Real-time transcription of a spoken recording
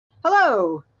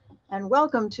Hello, and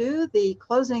welcome to the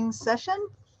closing session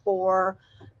for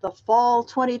the Fall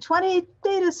 2020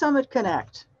 Data Summit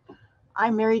Connect.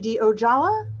 I'm Mary D.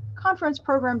 Ojala, Conference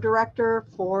Program Director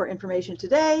for Information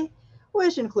Today,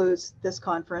 which includes this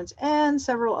conference and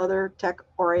several other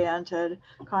tech-oriented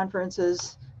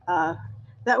conferences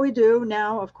that we do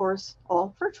now, of course,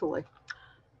 all virtually.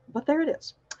 But there it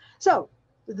is. So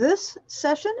this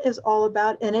session is all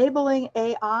about enabling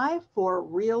AI for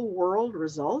real-world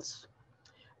results.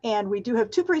 And we do have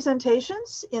two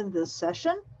presentations in this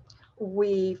session.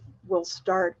 We will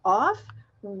start off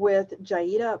with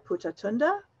Jayeeta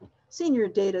Putatunda, Senior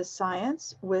Data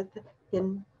Science with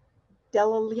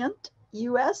Indellient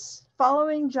US.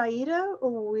 Following Jayeeta,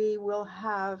 we will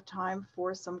have time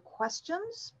for some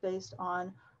questions based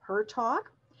on her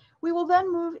talk. We will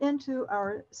then move into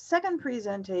our second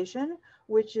presentation,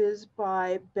 which is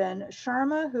by Ben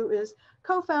Sharma, who is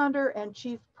co-founder and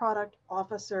chief product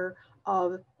officer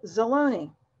of Zaloni.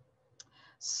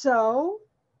 So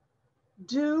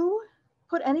do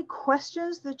put any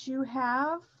questions that you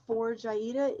have for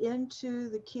Jayeeta into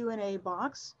the Q&A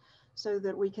box so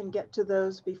that we can get to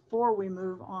those before we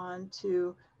move on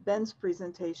to Ben's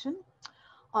presentation.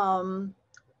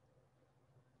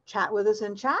 Chat with us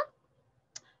in chat.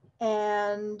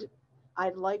 And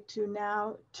I'd like to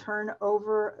now turn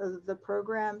over the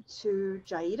program to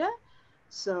Jayeeta.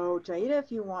 So Jayeeta,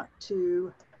 if you want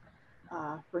to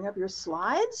bring up your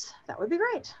slides, that would be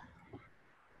great.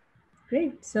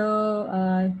 Great.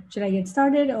 So should I get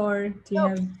started or do you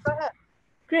have? Go ahead.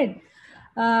 Great.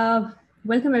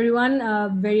 Welcome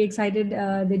everyone. Very excited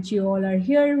that you all are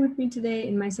here with me today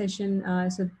in my session.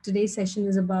 So today's session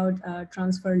is about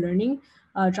transfer learning.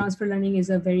 Transfer learning is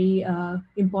a very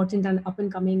important and up and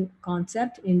coming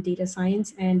concept in data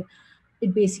science, and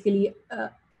it basically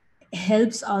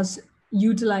helps us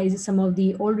utilize some of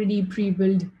the already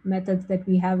pre-built methods that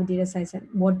we have in data science and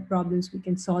what problems we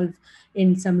can solve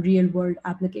in some real world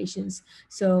applications.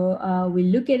 So we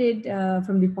look at it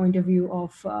from the point of view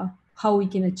of how we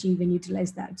can achieve and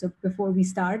utilize that. So before we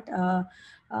start,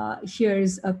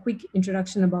 here's a quick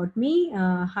introduction about me.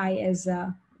 Hi, as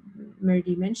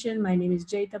Merdi mentioned, my name is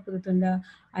Jayeeta Putatunda.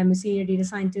 I'm a senior data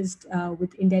scientist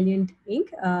with Indellient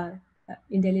Inc.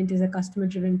 Indellient is a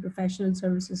customer-driven professional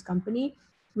services company.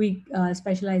 We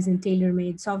specialize in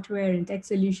tailor-made software and tech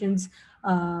solutions.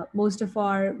 Most of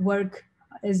our work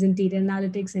is in data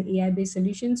analytics and AI-based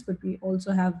solutions, but we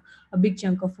also have a big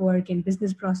chunk of work in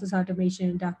business process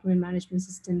automation, document management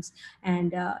systems,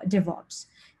 and DevOps.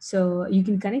 So you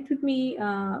can connect with me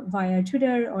via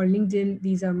Twitter or LinkedIn.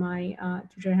 These are my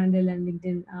Twitter handle and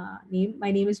LinkedIn name.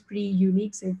 My name is pretty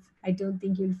unique, so I don't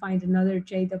think you'll find another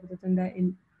Jayeeta Putatunda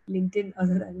in LinkedIn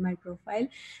other than my profile.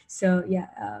 So yeah,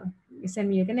 send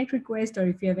me a connect request, or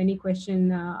if you have any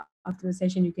question after the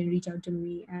session, you can reach out to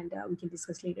me and we can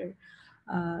discuss later.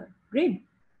 Great.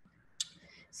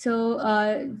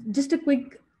 So just a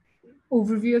quick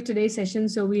overview of today's session.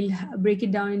 So we'll break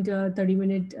it down into a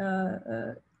 30-minute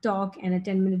talk and a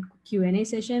 10-minute Q&A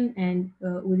session. And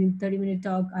within 30-minute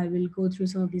talk, I will go through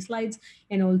some of the slides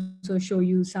and also show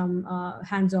you some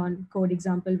hands-on code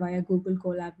example via Google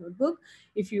Colab Notebook.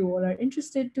 If you all are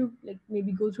interested to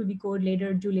maybe go through the code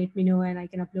later, do let me know and I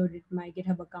can upload it to my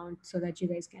GitHub account so that you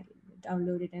guys can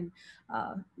download it and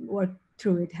work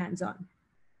through it hands-on.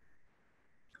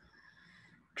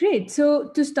 Great. So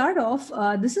to start off,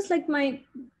 this is like my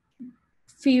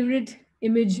favorite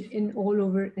image in all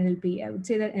over NLP. I would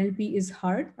say that NLP is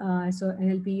hard. So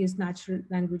NLP is natural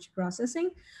language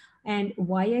processing. And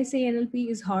why I say NLP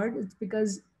is hard, it's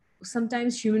because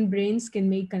sometimes human brains can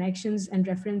make connections and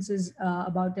references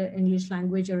about the English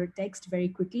language or a text very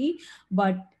quickly,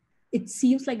 but it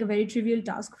seems like a very trivial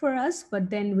task for us. But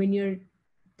then when you're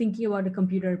thinking about a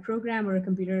computer program or a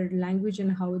computer language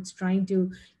and how it's trying to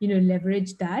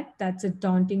leverage that, that's a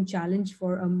daunting challenge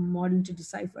for a model to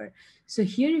decipher. So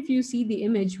here, if you see the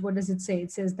image, what does it say?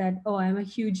 It says that, oh, I'm a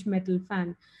huge metal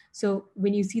fan. So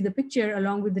when you see the picture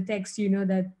along with the text, you know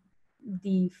that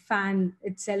the fan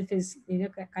itself is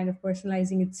kind of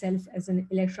personalizing itself as an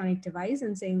electronic device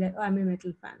and saying that, oh, I'm a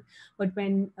metal fan. But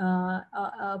when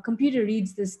a computer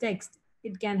reads this text,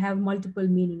 it can have multiple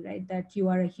meaning, right? That you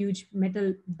are a huge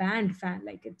metal band fan,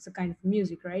 like it's a kind of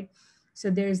music, right? So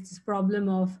there's this problem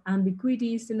of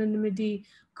ambiguity, synonymity,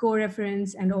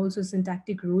 co-reference, and also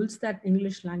syntactic rules that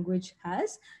English language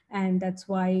has. And that's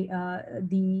why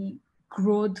the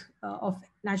growth of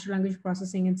natural language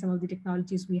processing and some of the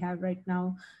technologies we have right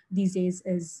now these days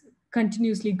is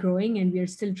continuously growing, and we are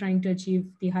still trying to achieve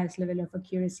the highest level of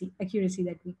accuracy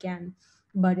that we can,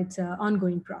 but it's an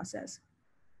ongoing process.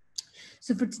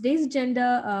 So for today's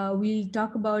agenda, we'll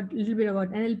talk about a little bit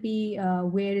about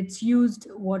NLP, where it's used,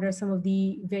 what are some of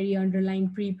the very underlying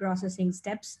pre-processing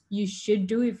steps you should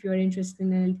do if you're interested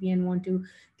in NLP and want to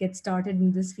get started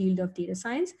in this field of data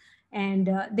science. And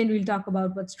then we'll talk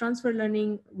about what's transfer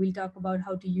learning. We'll talk about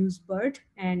how to use BERT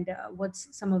and what's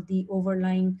some of the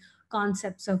overlying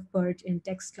concepts of BERT in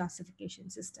text classification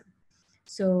system.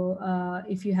 So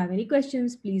if you have any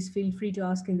questions, please feel free to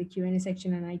ask in the Q&A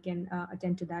section and I can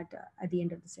attend to that at the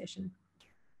end of the session.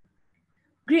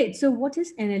 Great. So what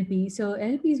is NLP? So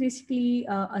NLP is basically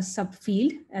a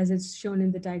subfield, as it's shown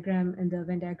in the diagram, and the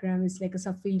Venn diagram is like a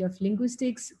subfield of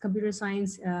linguistics, computer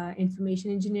science,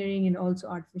 information engineering, and also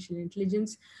artificial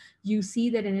intelligence. You see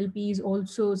that NLP is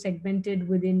also segmented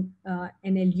within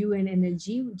NLU and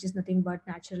NLG, which is nothing but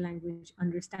natural language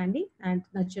understanding and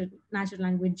natural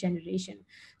language generation.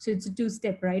 So it's a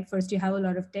two-step, right? First, you have a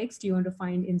lot of text. You want to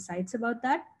find insights about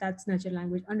that. That's natural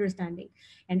language understanding.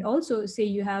 And also, say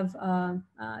you have,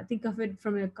 think of it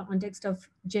from a context of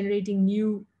generating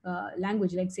new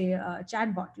language, like say a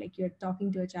chatbot, like you're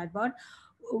talking to a chatbot.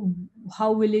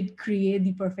 How will it create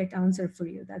the perfect answer for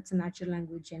you? That's a natural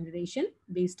language generation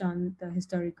based on the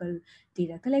historical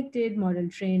data collected, model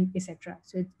trained, etc.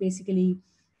 So it basically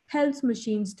helps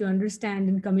machines to understand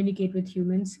and communicate with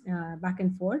humans back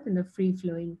and forth in the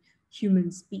free-flowing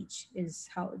human speech is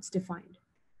how it's defined.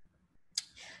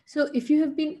 So if you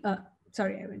have been,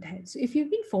 sorry, I went ahead. So if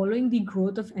you've been following the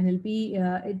growth of NLP,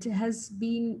 it has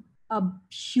been a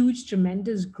huge,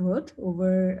 tremendous growth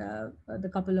over the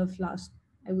couple of last,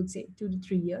 I would say, 2 to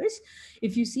 3 years.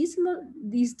 If you see some of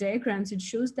these diagrams, it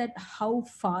shows that how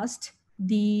fast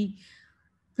the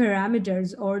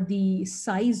parameters or the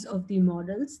size of the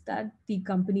models that the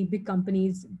big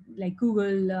companies like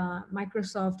Google,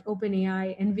 Microsoft,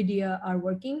 OpenAI, NVIDIA are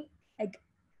working, like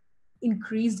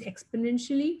increased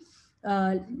exponentially.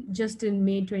 Just in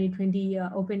May 2020,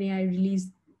 OpenAI released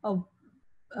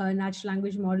a natural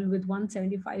language model with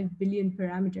 175 billion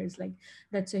parameters. Like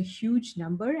that's a huge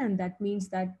number, and that means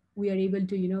that we are able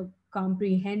to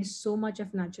comprehend so much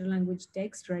of natural language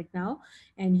text right now,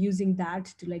 and using that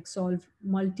to like solve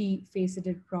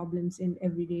multifaceted problems in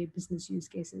everyday business use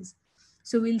cases.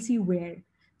 So we'll see where.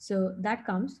 So that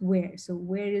comes where. So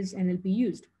where is NLP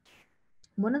used?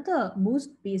 One of the most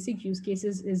basic use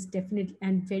cases is definitely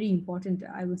and very important,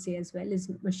 I would say as well,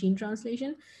 is machine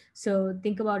translation. So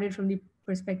think about it from the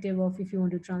perspective of if you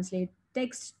want to translate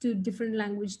text to different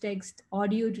language text,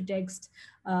 audio to text,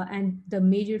 and the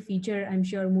major feature I'm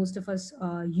sure most of us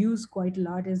use quite a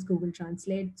lot is Google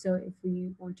Translate. So if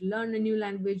we want to learn a new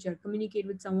language or communicate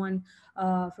with someone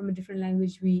from a different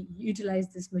language, we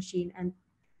utilize this machine, and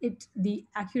the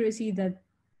accuracy that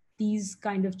these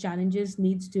kind of challenges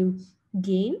needs to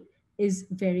gain is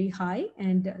very high,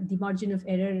 and the margin of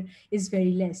error is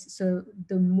very less. So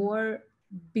the more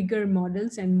bigger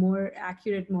models and more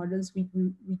accurate models we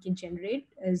can generate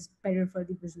is better for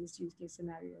the business use case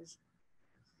scenarios.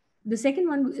 The second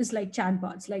one is like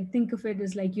chatbots. Like think of it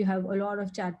as like you have a lot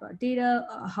of chatbot data.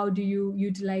 How do you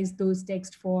utilize those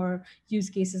text for use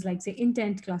cases like say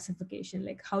intent classification?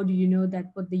 Like how do you know that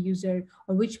what the user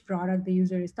or which product the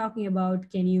user is talking about?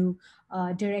 Can you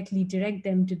directly direct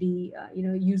them to the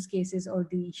use cases or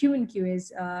the human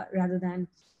QAs rather than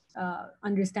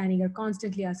understanding or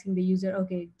constantly asking the user,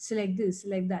 okay, select this,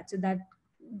 select that. So that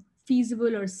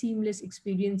feasible or seamless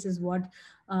experience is what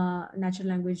natural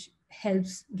language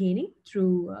helps gaining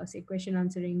through say question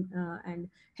answering and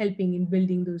helping in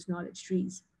building those knowledge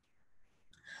trees.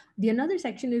 The another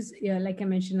section is like I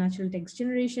mentioned, natural text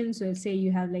generation. So say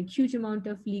you have like huge amount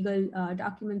of legal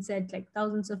document set, like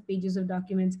thousands of pages of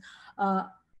documents.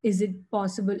 Is it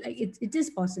possible? Like it is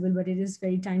possible, but it is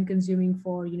very time consuming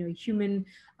for human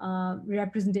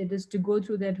representatives to go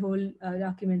through that whole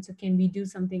document. So can we do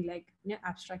something like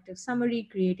abstractive summary,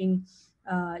 creating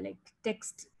like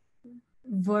text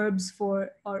verbs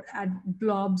for or add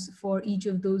blobs for each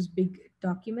of those big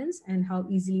documents, and how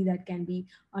easily that can be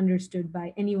understood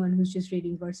by anyone who's just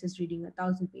reading versus reading a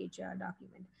 1,000-page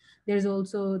document. There's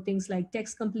also things like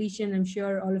text completion. I'm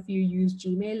sure all of you use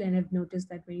Gmail and have noticed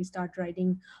that when you start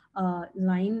writing a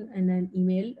line in an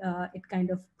email, it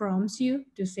kind of prompts you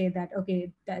to say that,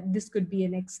 okay, that this could be a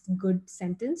next good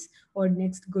sentence or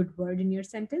next good word in your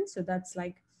sentence. So that's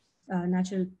like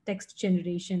natural text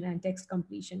generation and text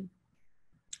completion.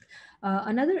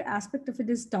 Another aspect of it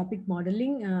is topic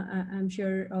modeling. I'm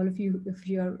sure all of you,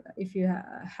 if you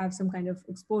have some kind of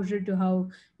exposure to how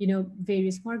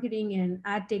various marketing and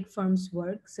ad tech firms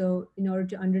work. So in order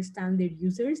to understand their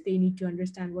users, they need to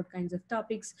understand what kinds of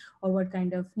topics or what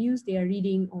kind of news they are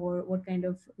reading or what kind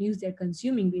of news they're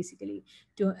consuming, basically,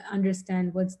 to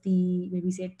understand what's the, maybe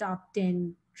say, top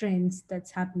 10 trends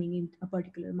that's happening in a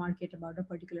particular market about a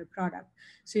particular product.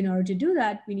 So in order to do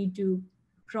that, we need to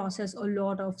process a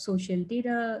lot of social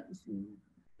data,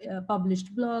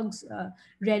 published blogs,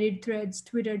 Reddit threads,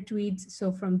 Twitter tweets.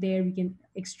 So from there, we can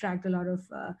extract a lot of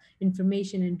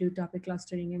information and do topic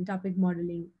clustering and topic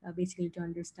modeling, basically to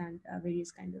understand various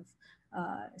kind of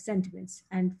sentiments.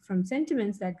 And from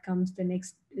sentiments, that comes the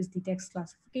next is the text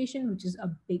classification, which is a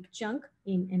big chunk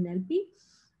in NLP.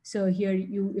 So here,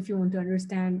 if you want to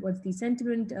understand what's the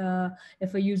sentiment,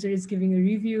 if a user is giving a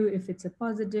review, if it's a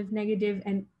positive, negative,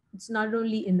 and it's not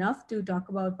only enough to talk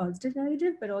about positive,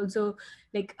 negative, but also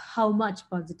like how much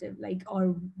positive, like,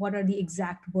 or what are the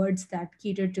exact words that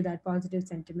cater to that positive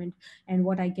sentiment, and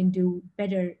what I can do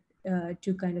better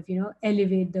to kind of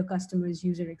elevate the customer's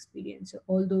user experience. So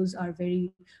all those are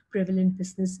very prevalent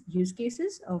business use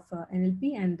cases of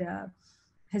NLP, and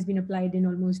has been applied in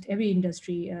almost every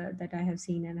industry that I have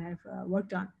seen and have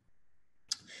worked on.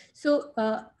 So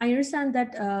I understand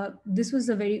that this was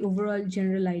a very overall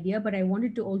general idea, but I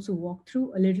wanted to also walk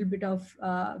through a little bit of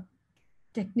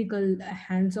technical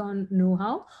hands-on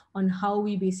know-how on how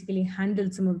we basically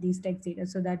handle some of these text data,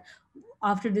 so that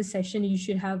after this session, you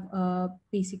should have a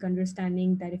basic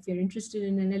understanding that if you're interested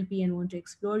in NLP and want to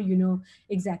explore,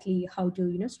 exactly how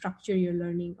to structure your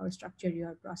learning or structure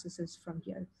your processes from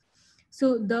here.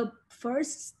 So the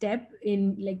first step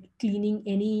in like cleaning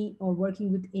any or working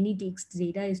with any text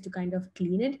data is to kind of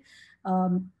clean it.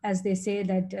 As they say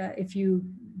that if you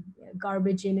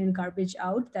garbage in and garbage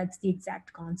out, that's the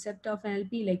exact concept of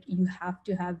NLP. Like you have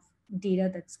to have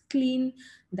data that's clean,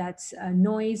 that's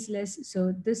noiseless.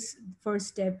 So this first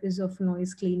step is of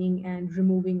noise cleaning and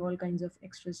removing all kinds of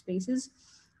extra spaces.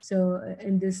 So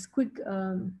in this quick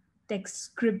text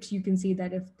script, you can see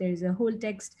that if there's a whole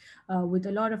text with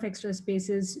a lot of extra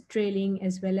spaces trailing,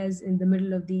 as well as in the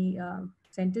middle of the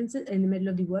sentences, in the middle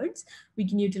of the words, we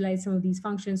can utilize some of these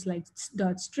functions like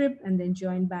dot strip and then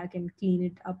join back and clean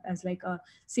it up as like a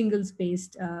single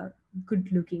spaced, good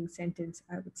looking sentence,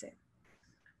 I would say.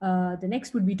 The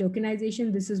next would be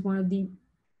tokenization. This is one of the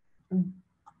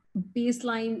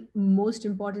baseline most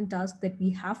important task that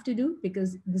we have to do,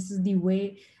 because this is the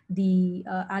way the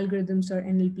algorithms or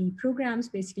NLP programs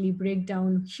basically break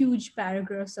down huge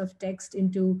paragraphs of text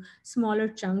into smaller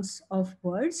chunks of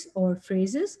words or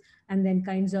phrases, and then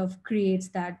kinds of creates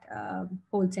that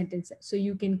whole sentence. So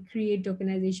you can create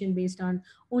tokenization based on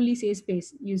only say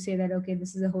space. You say that, okay,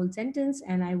 this is a whole sentence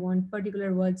and I want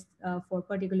particular words for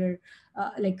particular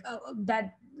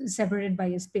that separated by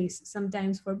a space.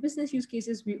 Sometimes for business use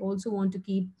cases, we also want to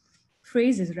keep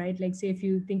phrases, right? Like say if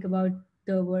you think about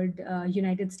the word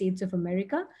United States of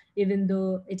America, even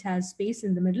though it has space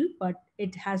in the middle, but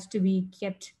it has to be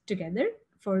kept together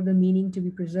for the meaning to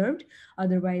be preserved.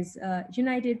 Otherwise,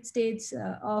 United States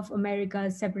of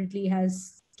America separately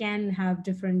can have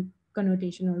different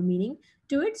connotation or meaning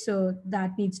to it. So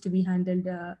that needs to be handled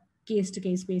case to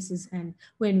case basis, and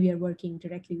when we are working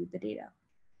directly with the data.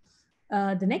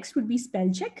 The next would be spell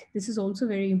check. This is also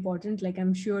very important. Like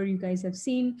I'm sure you guys have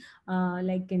seen,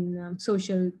 like in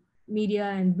social media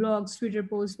and blogs, Twitter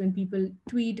posts, when people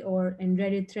tweet, or in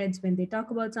Reddit threads, when they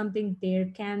talk about something, there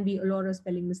can be a lot of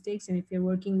spelling mistakes. And if you're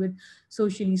working with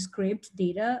socially scraped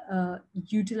data,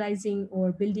 utilizing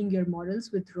or building your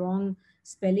models with wrong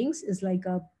spellings is like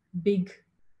a big,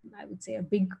 I would say, a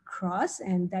big cross,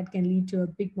 and that can lead to a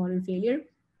big model failure.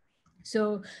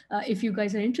 So if you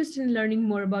guys are interested in learning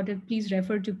more about it, please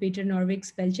refer to Peter Norvig's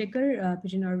spell checker.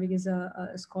 Peter Norvig is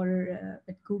a scholar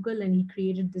at Google, and he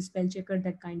created this spell checker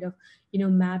that kind of,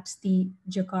 maps the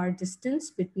Jacquard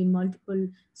distance between multiple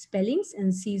spellings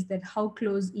and sees that how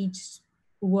close each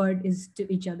word is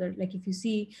to each other. Like if you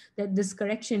see that this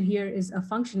correction here is a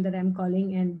function that I'm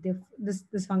calling, and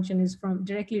this function is from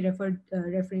directly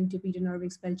referring to Peter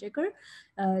Norvig's spell checker,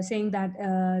 saying that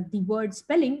the word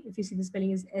spelling, if you see the spelling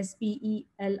is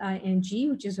SPELING,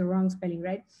 which is a wrong spelling,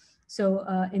 right? So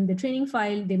in the training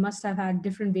file, they must have had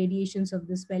different variations of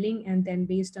the spelling, and then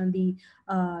based on the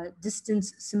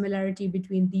distance similarity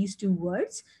between these two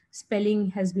words,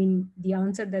 spelling has been the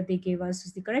answer that they gave us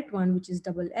is the correct one, which is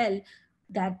double L.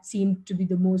 That seemed to be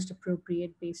the most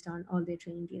appropriate based on all their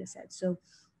training data sets. So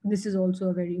this is also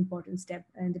a very important step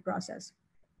in the process.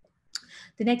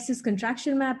 The next is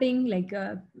contraction mapping. Like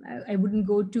I wouldn't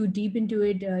go too deep into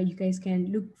it. You guys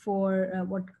can look for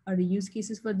what are the use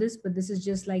cases for this, but this is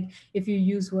just like if you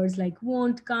use words like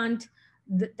won't, can't,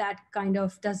 that kind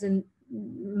of doesn't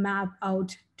map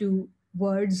out to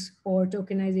words or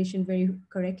tokenization very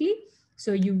correctly.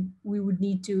 So we would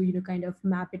need to kind of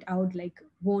map it out, like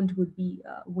won't would be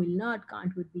will not,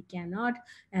 can't would be cannot,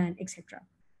 and etc.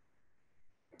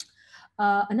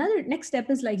 Another next step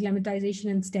is like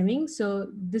lemmatization and stemming. So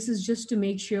this is just to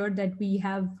make sure that we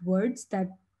have words that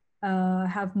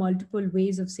have multiple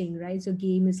ways of saying, right? So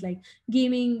game is like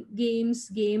gaming, games,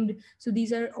 gamed. So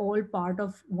these are all part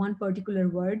of one particular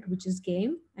word, which is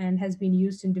game, and has been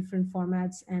used in different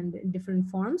formats and in different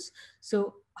forms.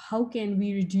 So how can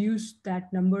we reduce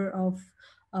that number of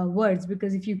words?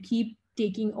 Because if you keep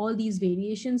taking all these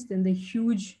variations, then the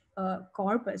huge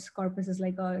corpus is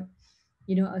like a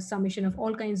summation of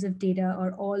all kinds of data,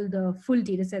 or all the full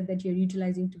data set that you're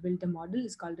utilizing to build a model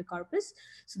is called a corpus.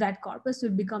 So that corpus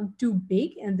will become too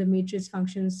big, and the matrix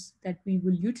functions that we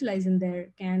will utilize in there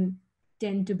can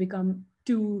tend to become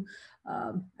too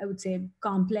I would say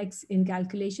complex in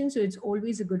calculation. So it's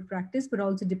always a good practice, but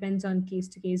also depends on case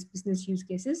to case business use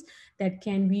cases, that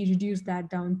can we reduce that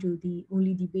down to the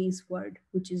only the base word,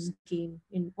 which is game,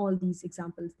 in all these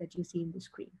examples that you see in the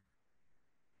screen.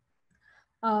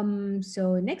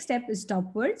 So next step is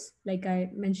stop words, like I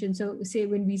mentioned. So say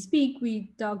when we speak,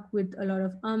 we talk with a lot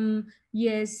of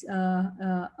yes,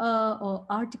 or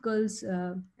articles,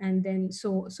 and then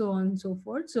so on and so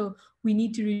forth. So we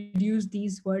need to reduce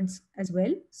these words as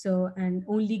well. So, and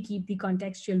only keep the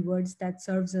contextual words that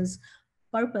serves us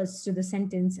purpose to the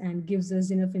sentence and gives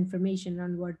us enough information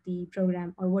on what the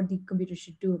program or what the computer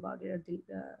should do about it, or the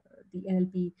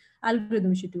NLP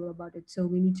algorithm should do about it. So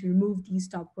we need to remove these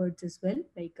stop words as well,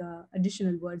 like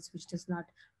additional words which does not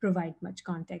provide much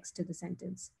context to the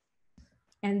sentence.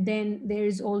 And then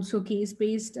there's also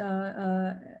case-based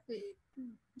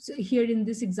so here in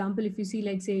this example, if you see,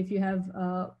 like say if you have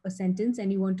a sentence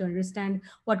and you want to understand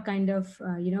what kind of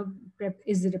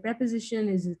is it a preposition,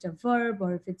 is it a verb,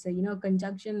 or if it's a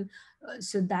conjunction,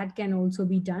 so that can also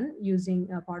be done using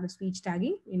part of speech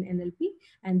tagging in NLP.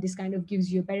 And this kind of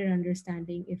gives you a better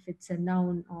understanding if it's a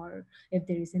noun, or if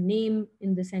there is a name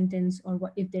in the sentence, or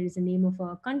what if there is a name of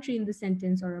a country in the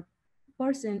sentence, or a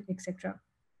person, etc.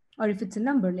 Or if it's a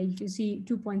number, like if you see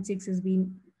 2.6 has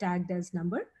been tagged as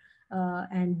number,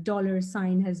 and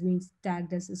 $sign has been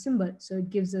tagged as a symbol. So it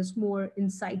gives us more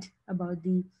insight about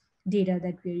the data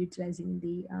that we are utilizing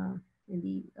in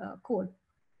the code.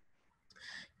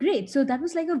 Great. So that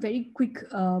was like a very quick.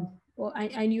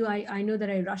 I know that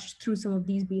I rushed through some of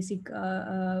these basic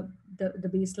the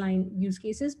baseline use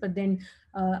cases, but then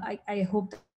I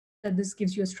hope that this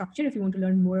gives you a structure. If you want to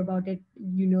learn more about it,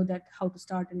 you know that how to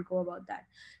start and go about that.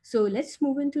 So let's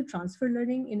move into transfer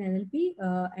learning in NLP,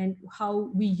 and how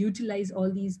we utilize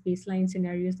all these baseline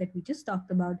scenarios that we just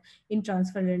talked about in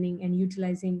transfer learning, and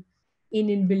utilizing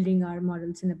in building our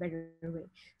models in a better way.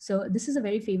 So this is a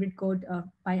very favorite quote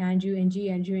by Andrew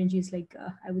Ng. Andrew Ng is like,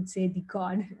 I would say, the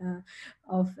god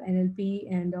of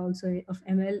NLP and also of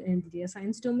ML and the data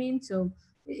science domain. So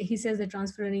he says that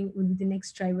transfer learning will be the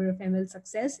next driver of ML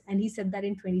success. And he said that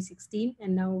in 2016,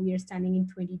 and now we are standing in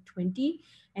 2020.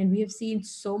 And we have seen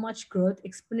so much growth,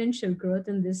 exponential growth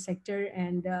in this sector,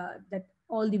 and that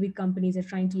all the big companies are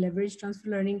trying to leverage transfer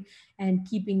learning and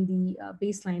keeping the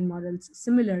baseline models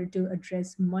similar to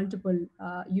address multiple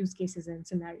use cases and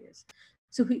scenarios.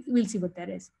 So we'll see what that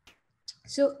is.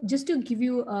 So just to give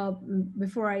you,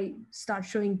 before I start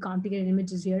showing complicated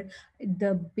images here,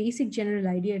 the basic general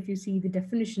idea, if you see the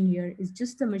definition here, is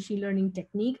just a machine learning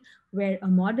technique where a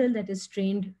model that is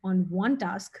trained on one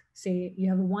task, say you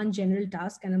have one general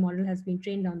task and a model has been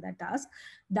trained on that task,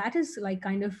 that is like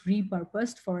kind of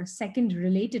repurposed for a second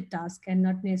related task and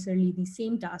not necessarily the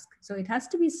same task. So it has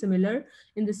to be similar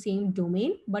in the same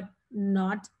domain, but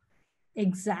not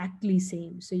exactly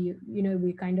same. So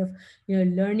we're kind of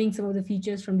learning some of the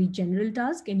features from the general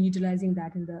task and utilizing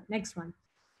that in the next one.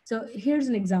 So here's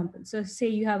an example. So say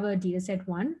you have a data set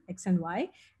 1, x and y,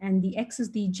 and the x is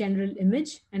the general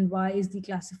image and y is the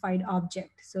classified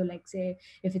object. So like say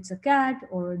if it's a cat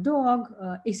or a dog,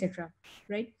 etc.,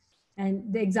 right?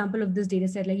 And the example of this data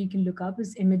set, like you can look up,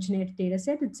 is ImageNet data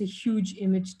set. It's a huge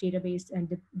image database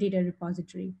and data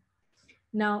repository.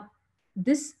 Now,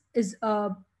 this is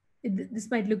this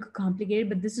might look complicated,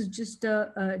 but this is just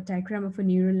a diagram of a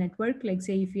neural network. Like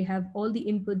say if you have all the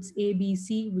inputs A, B,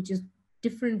 C, which is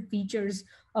different features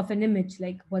of an image,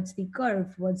 like what's the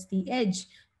curve, what's the edge,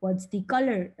 what's the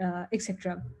color,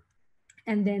 etc.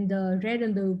 And then the red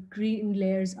and the green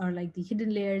layers are like the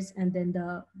hidden layers, and then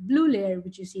the blue layer,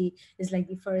 which you see, is like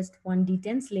the first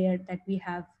 1d10s layer that we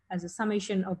have as a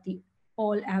summation of the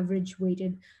all average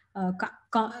weighted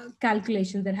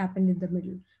calculations that happened in the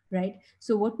middle, right?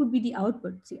 So what would be the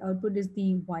output? The output is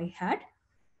the y hat.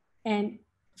 And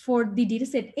for the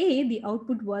dataset A, the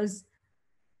output was,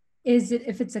 is it,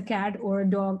 if it's a cat or a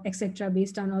dog, etc.,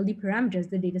 based on all the parameters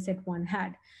the dataset one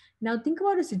had. Now think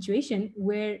about a situation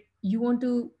where you want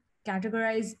to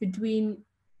categorize between,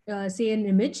 say, an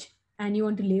image, and you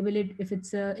want to label it if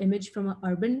it's an image from an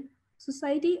urban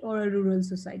society or a rural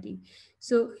society.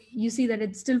 So you see that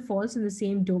it still falls in the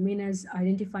same domain as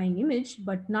identifying image,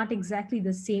 but not exactly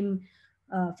the same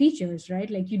features, right?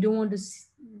 Like you don't want to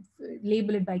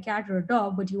label it by cat or a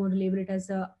dog, but you want to label it as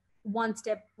a one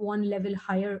step, one level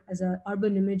higher as a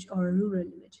urban image or a rural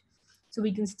image. So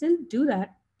we can still do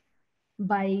that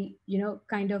by,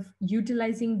 kind of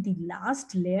utilizing the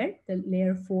last layer, the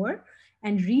layer 4,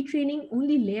 and retraining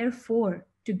only layer 4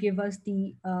 to give us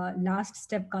the last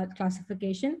step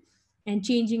classification, and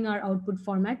changing our output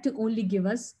format to only give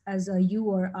us as a U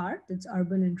or R, that's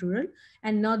urban and rural,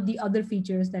 and not the other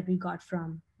features that we got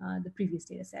from the previous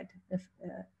data set.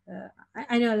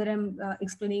 I know that I'm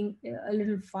explaining a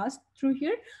little fast through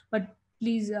here, but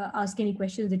please ask any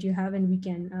questions that you have, and we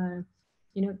can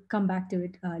come back to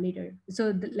it later.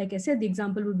 So like I said, the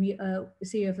example would be,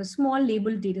 say you have a small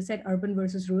labeled data set, urban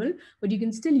versus rural, but you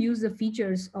can still use the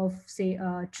features of, say,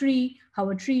 a tree, how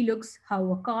a tree looks,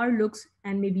 how a car looks,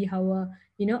 and maybe how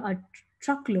a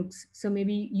truck looks. So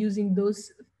maybe using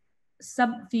those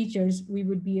sub features, we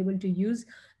would be able to use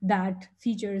that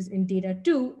features in data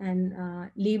 2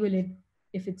 and label it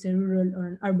if it's a rural or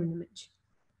an urban image.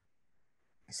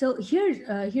 So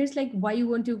here's like why you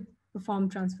want to perform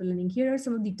transfer learning. Here are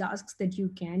some of the tasks that you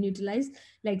can utilize,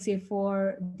 like say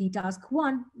for the task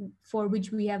 1, for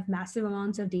which we have massive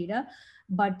amounts of data,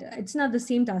 but it's not the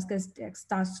same task as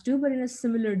task 2, but in a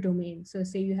similar domain. So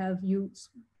say you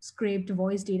scraped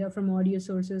voice data from audio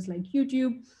sources like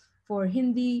YouTube for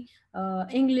Hindi,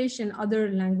 English, and other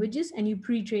languages, and you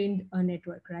pre-trained a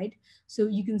network, right? So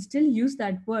you can still use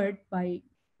that word by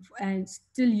and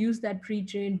still use that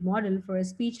pre-trained model for a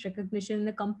speech recognition in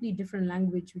a completely different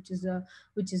language, which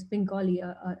is Bengali,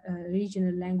 a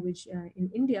regional language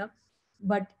in India.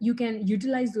 But you can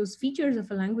utilize those features of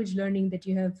a language learning that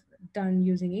you have done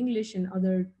using English and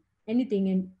other anything,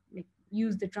 and like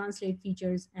use the translate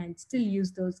features and still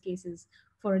use those cases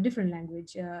for a different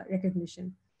language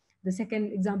recognition. The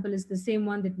second example is the same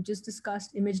one that we just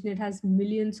discussed. ImageNet has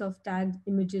millions of tagged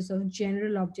images of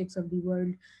general objects of the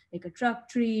world, like a truck,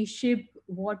 tree, ship,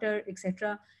 water,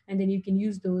 etc. And then you can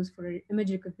use those for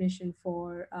image recognition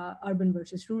for urban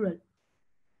versus rural,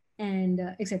 and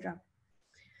etc.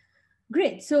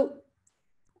 Great. So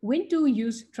when to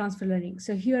use transfer learning?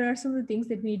 So here are some of the things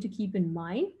that we need to keep in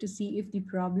mind to see if the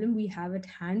problem we have at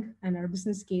hand and our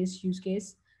business case, use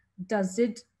case, does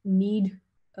it need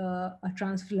a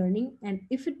transfer learning? And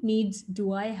if it needs,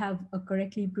 do I have a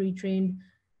correctly pre-trained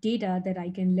data that I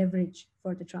can leverage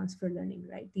for the transfer learning,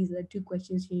 right? These are the two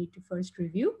questions you need to first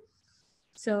review.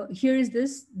 So here is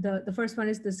this, the first one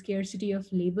is the scarcity of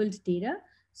labeled data.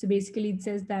 So basically it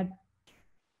says that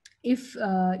if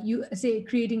you say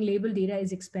creating label data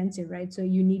is expensive, right? So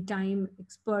you need time,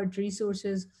 expert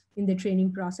resources in the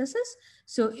training processes.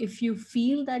 So if you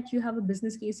feel that you have a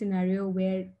business case scenario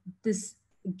where this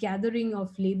gathering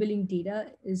of labeling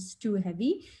data is too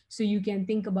heavy, so you can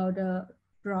think about a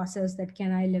process that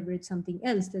can I leverage something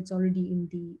else that's already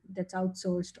that's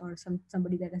outsourced, or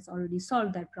somebody that has already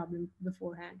solved that problem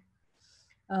beforehand.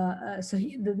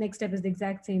 The next step is the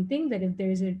exact same thing, that if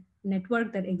there is a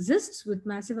network that exists with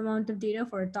massive amount of data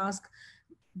for a task,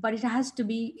 but it has to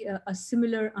be a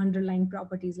similar underlying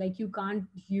properties. Like you can't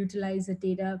utilize a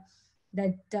data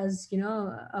that does,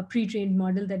 a pre-trained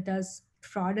model that does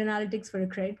fraud analytics for a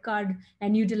credit card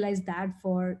and utilize that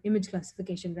for image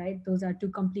classification, right? Those are two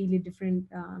completely different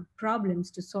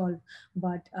problems to solve.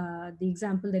 But the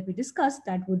example that we discussed,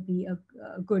 that would be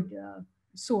a good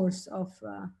source of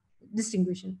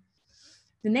distinguishing.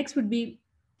 The next would be,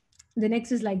 the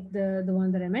next is like the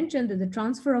one that I mentioned, that the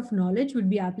transfer of knowledge would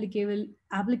be applicable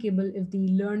if the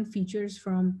learned features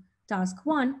from task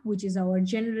 1, which is our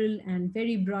general and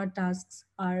very broad tasks,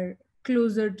 are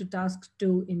closer to task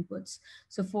 2 inputs.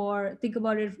 So think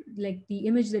about it like the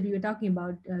image that we were talking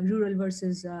about, rural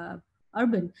versus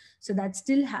urban. So that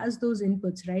still has those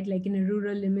inputs, right? Like in a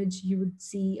rural image, you would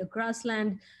see a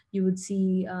grassland, you would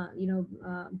see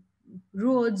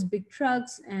roads, big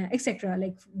trucks, etc.,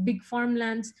 like big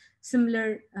farmlands,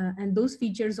 similar, and those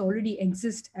features already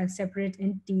exist as separate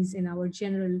entities in our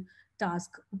general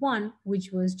task 1,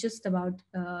 which was just about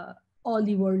all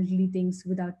the worldly things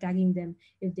without tagging them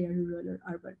if they are rural or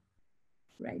urban,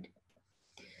 right?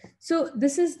 So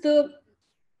this is the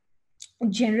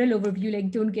general overview.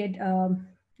 Like, don't get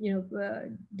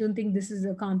don't think this is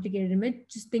a complicated image.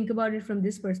 Just think about it from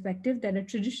this perspective, that a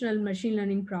traditional machine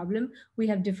learning problem, we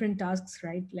have different tasks,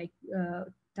 right? Like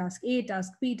task A,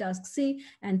 task B, task C,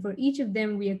 and for each of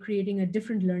them we are creating a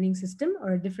different learning system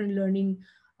or a different learning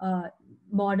uh,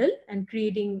 model, and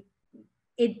creating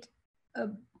it uh,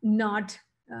 not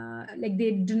like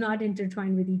they do not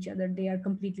intertwine with each other, they are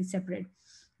completely separate.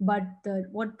 But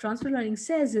what transfer learning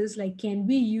says is, like, can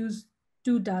we use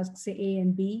two tasks, say A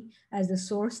and B, as the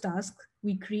source task?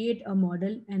 We create a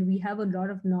model and we have a lot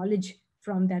of knowledge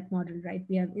from that model, right?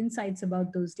 We have insights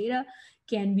about those data.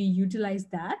 Can we utilize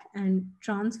that and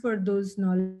transfer those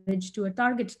knowledge to a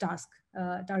target task?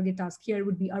 Target task here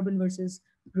would be urban versus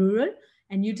rural,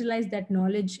 and utilize that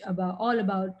knowledge about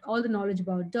all the knowledge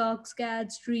about dogs,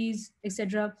 cats, trees,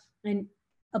 etc., and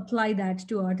apply that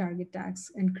to our target tags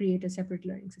and create a separate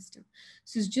learning system.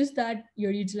 So it's just that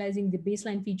you're utilizing the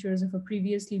baseline features of a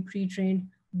previously pre-trained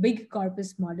big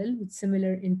corpus model with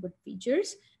similar input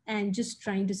features, and just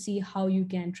trying to see how you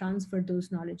can transfer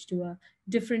those knowledge to a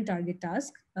different target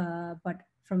task, but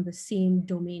from the same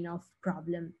domain of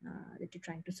problem that you're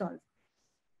trying to solve.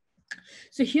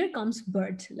 So here comes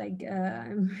Bert. Like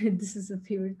this is a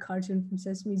favorite cartoon from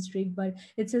Sesame Street, but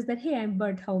it says that, hey, I'm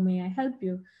Bert. How may I help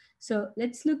you? So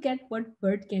let's look at what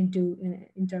Bert can do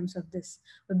in terms of this.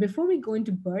 But before we go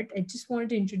into Bert, I just wanted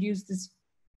to introduce this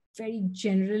very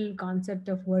general concept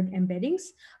of word embeddings.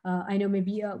 I know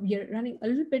maybe we are running a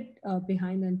little bit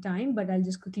behind on time, but I'll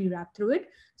just quickly wrap through it.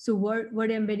 So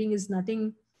word embedding is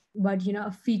nothing but,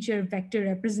 a feature vector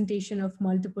representation of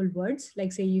multiple words.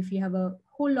 Like, say, if you have a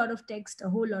whole lot of text, a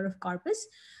whole lot of corpus,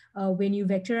 when you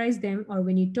vectorize them or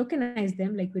when you tokenize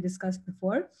them, like we discussed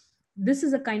before, this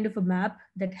is a kind of a map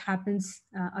that happens,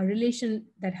 a relation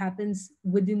that happens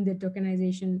within the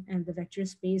tokenization and the vector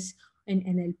space in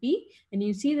NLP. And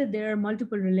you see that there are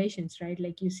multiple relations, right?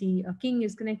 Like, you see a king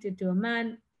is connected to a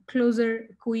man,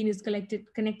 closer, queen is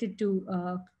connected to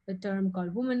a term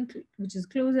called woman, which is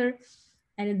closer.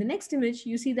 And in the next image,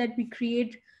 you see that we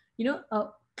create, a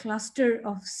cluster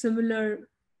of similar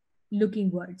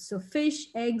looking words. So fish,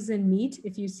 eggs, and meat,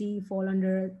 if you see, fall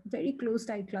under a very close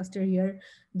tight cluster here.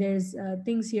 There's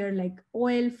things here like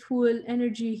oil, fuel,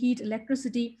 energy, heat,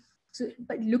 electricity. So,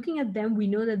 but looking at them, we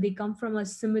know that they come from a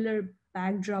similar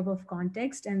backdrop of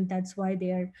context, and that's why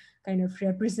they are kind of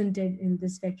represented in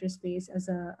this vector space as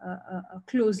a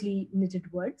closely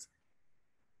knitted words.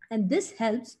 And this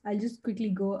helps, I'll just quickly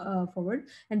go forward,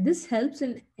 and this helps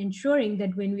in ensuring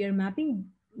that when we are mapping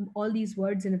all these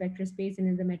words in a vector space and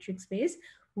in the metric space,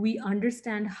 we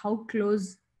understand how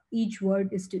close each word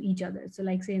is to each other. So,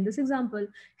 like, say in this example,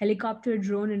 helicopter,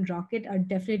 drone, and rocket are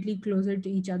definitely closer to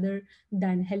each other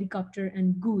than helicopter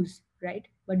and goose, right?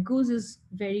 But goose is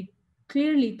very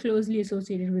clearly closely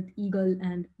associated with eagle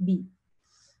and bee.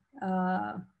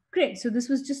 uh, Great. So this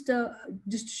was just to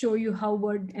show you how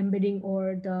word embedding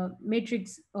or the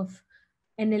matrix of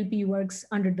NLP works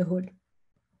under the hood.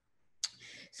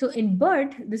 So in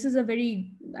BERT, this is a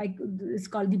very, like, it's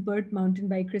called the BERT Mountain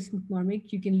by Chris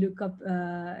McCormick. You can look up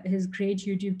his great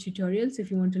YouTube tutorials if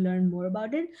you want to learn more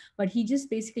about it. But he just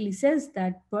basically says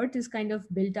that BERT is kind of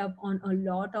built up on a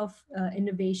lot of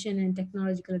innovation and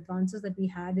technological advances that we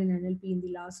had in NLP in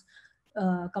the last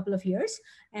couple of years.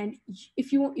 And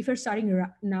if you're starting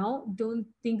now, don't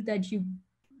think that you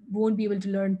won't be able to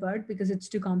learn BERT because it's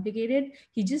too complicated.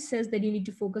 He just says that you need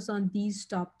to focus on these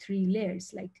top 3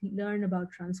 layers, like learn about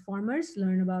transformers,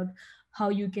 learn about how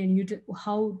you can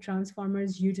how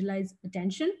transformers utilize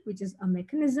attention, which is a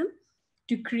mechanism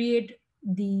to create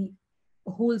the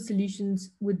whole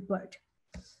solutions with BERT.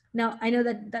 Now, I know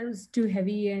that that was too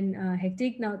heavy and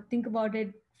hectic. Now, think about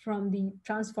it from the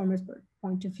transformers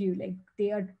point of view. Like,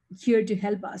 they are here to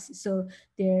help us. So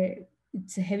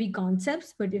it's a heavy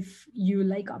concepts, but if you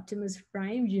like Optimus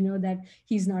Prime, you know that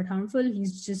he's not harmful.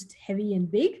 He's just heavy and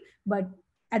big, but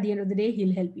at the end of the day,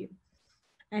 he'll help you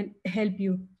and help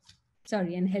you.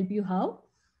 Sorry, and help you how?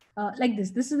 Like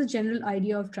this. This is the general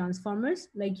idea of transformers.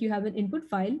 Like, you have an input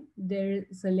file.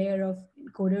 There's a layer of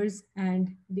encoders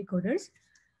and decoders.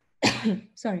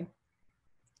 Sorry.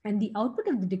 And the output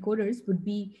of the decoders would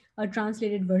be a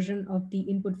translated version of the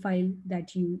input file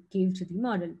that you gave to the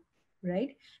model,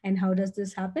 right? And how does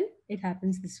this happen? It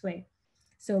happens this way.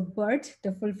 So BERT,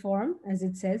 the full form, as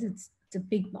it says, it's a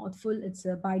big mouthful. It's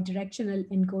a bidirectional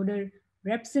encoder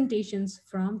representations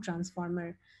from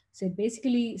transformer. So it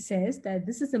basically says that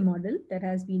this is a model that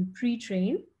has been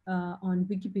pre-trained on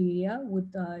Wikipedia with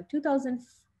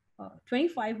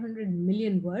 2,500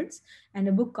 million words and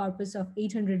a book corpus of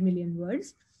 800 million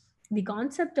words. The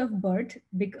concept of BERT,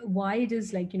 why it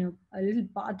is like, a little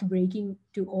path breaking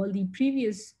to all the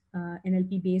previous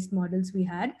NLP based models we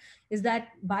had, is that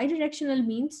bidirectional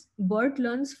means BERT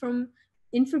learns from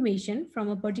information from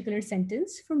a particular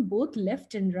sentence from both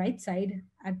left and right side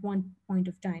at one point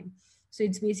of time. So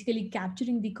it's basically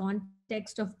capturing the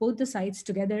context of both the sides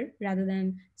together rather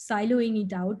than siloing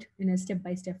it out in a step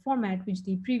by step format, which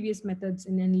the previous methods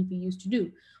in NLP used to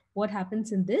do. What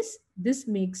happens in this? This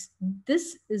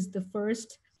is the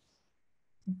first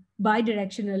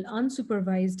bidirectional,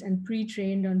 unsupervised, and pre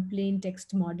trained on plain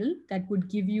text model that would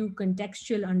give you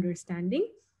contextual understanding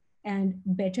and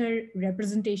better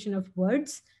representation of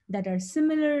words that are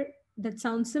similar, that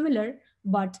sound similar,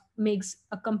 but makes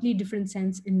a complete different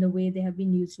sense in the way they have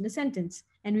been used in a sentence.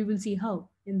 And we will see how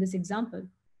in this example.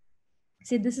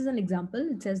 Say this is an example.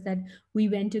 It says that we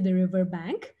went to the river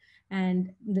bank,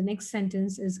 and the next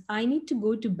sentence is I need to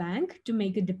go to bank to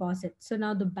make a deposit. So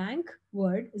now the bank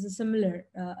word is a similar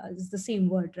is the same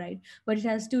word, right? But it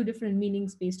has two different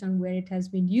meanings based on where it has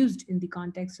been used in the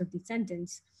context of the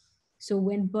sentence. So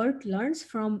when BERT learns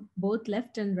from both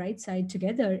left and right side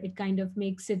together, it kind of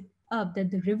makes it up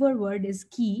that the river word is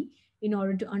key in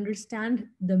order to understand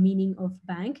the meaning of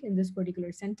bank in this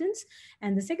particular sentence.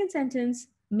 And the second sentence,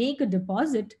 make a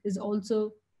deposit, is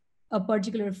also a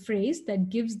particular phrase that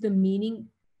gives the meaning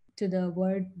to the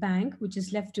word bank, which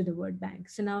is left to the word bank.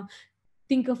 So now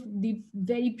think of the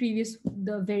very previous,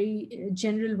 the very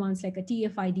general ones like a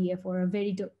TF-IDF or a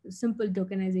very simple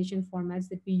tokenization formats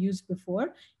that we used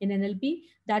before in NLP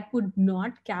that would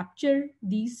not capture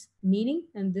these meaning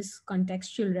and this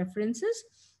contextual references.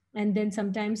 And then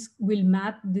sometimes we'll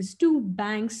map these two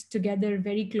banks together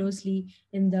very closely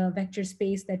in the vector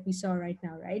space that we saw right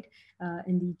now, right?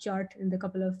 In the chart in the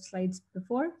couple of slides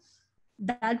before.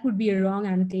 That would be a wrong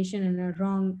annotation and a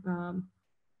wrong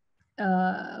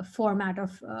format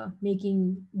of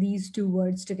making these two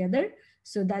words together.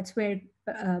 So that's where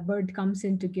BERT comes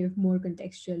in to give more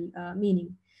contextual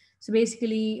meaning. So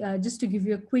basically, just to give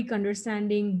you a quick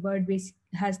understanding, BERT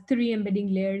has three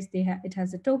embedding layers. It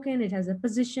has a token, it has a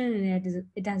position, and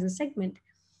it has a segment.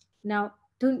 Now,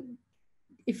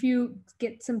 if you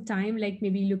get some time, like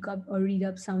maybe look up or read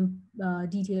up some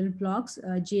detailed blogs.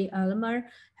 Jay Alamar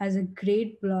has a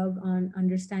great blog on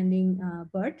understanding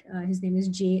BERT. His name is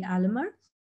Jay Alamar.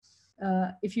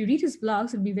 If you read his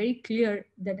blogs, it'll be very clear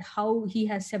that how he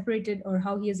has separated or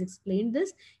how he has explained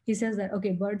this. He says that,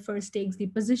 okay, BERT first takes the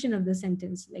position of the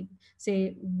sentence, like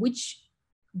say which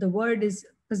the word is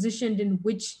positioned in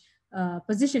which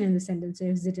position in the sentence. So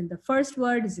is it in the first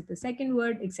word? Is it the second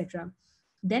word, etc.?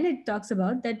 Then it talks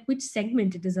about that which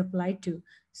segment it is applied to.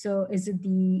 So is it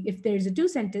if there is a two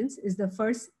sentence, is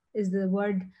the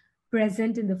word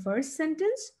present in the first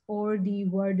sentence or the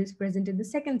word is present in the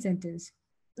second sentence?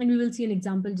 And we will see an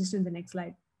example just in the next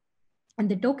slide. And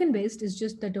the token based is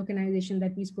just the tokenization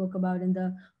that we spoke about in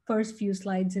the first few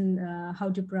slides in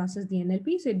how to process the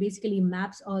NLP. So it basically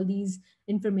maps all these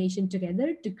information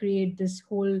together to create this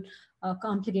whole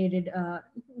complicated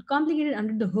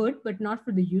under the hood, but not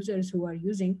for the users who are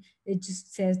using. It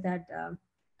just says that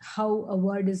how a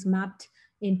word is mapped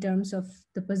in terms of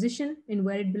the position in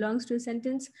where it belongs to a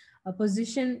sentence, a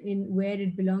position in where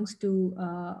it belongs to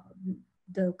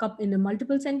the cup in the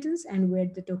multiple sentence, and where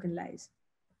the token lies.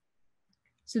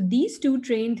 So these two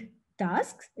trained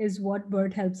tasks is what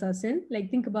BERT helps us in.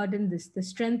 Like think about in this, the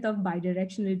strength of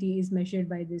bidirectionality is measured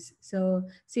by this. So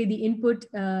say the input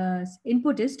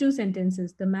is two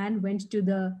sentences. The man went to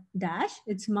the dash,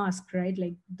 it's masked, right?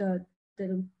 Like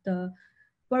the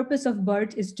purpose of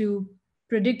BERT is to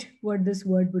predict what this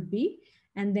word would be.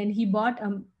 And then he bought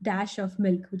a dash of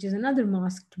milk, which is another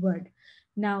masked word.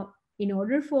 Now, in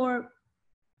order for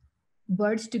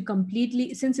BERT to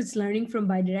completely, since it's learning from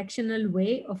bidirectional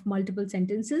way of multiple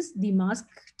sentences, the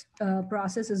masked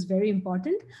process is very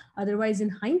important. Otherwise, in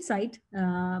hindsight,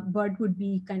 BERT would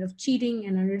be kind of cheating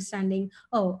and understanding,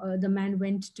 the man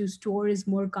went to store is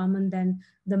more common than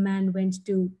the man went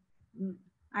to,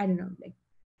 I don't know, like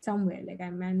somewhere, like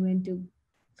a man went to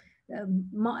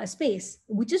space,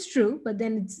 which is true, but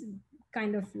then it's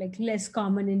kind of like less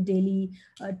common in daily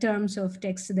terms of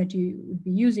text that you would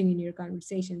be using in your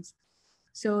conversations.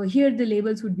 So here the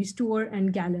labels would be store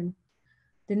and gallon.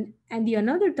 Then, and the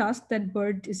another task that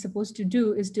BERT is supposed to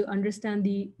do is to understand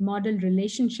the model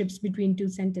relationships between two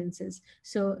sentences.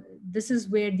 So this is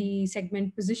where the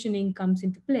segment positioning comes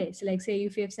into play. So like say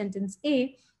if you have sentence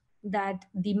A, that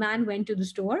the man went to the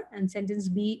store, and sentence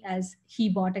B as he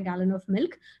bought a gallon of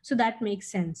milk. So that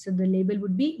makes sense. So the label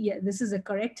would be, yeah, this is a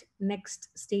correct next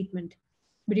statement.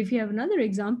 But if you have another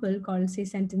example called, say,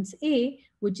 sentence A,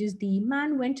 which is the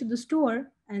man went to the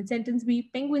store, and sentence B,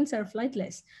 penguins are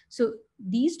flightless. So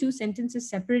these two sentences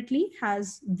separately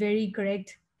has very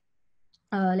correct,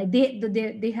 like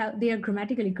they are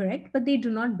grammatically correct, but they do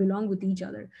not belong with each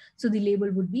other. So the label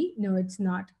would be, no, it's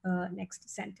not next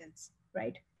sentence,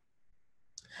 right?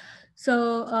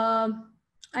 So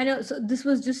I know, so this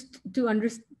was just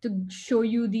to show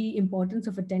you the importance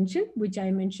of attention, which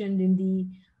I mentioned in the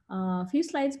few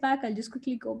slides back. I'll just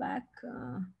quickly go back.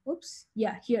 Oops,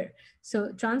 yeah, here.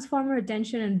 So transformer,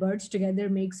 attention, and BERT together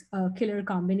makes a killer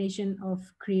combination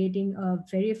of creating a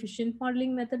very efficient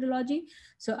modeling methodology.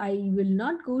 So I will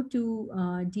not go too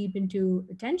deep into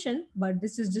attention, but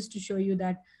this is just to show you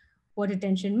that what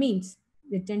attention means.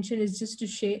 The attention is just to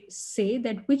say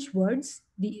that which words,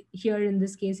 here in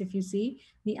this case, if you see,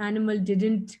 the animal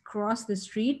didn't cross the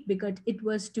street because it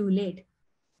was too late.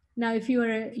 Now, if you are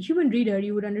a human reader,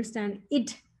 you would understand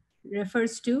it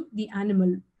refers to the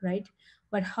animal, right?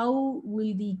 But how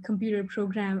will the computer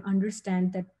program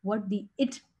understand that what the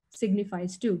it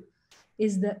signifies to?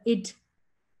 Is the it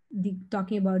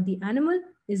talking about the animal?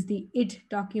 Is the it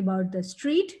talking about the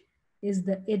street? Is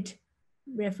the it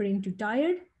referring to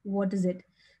tired? What is it?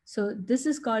 So this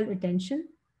is called attention.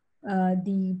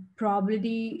 The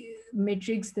probability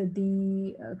matrix that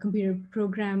the computer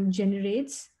program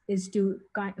generates is to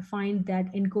find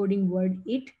that encoding word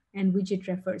it and which it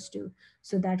refers to.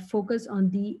 So that focus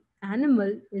on the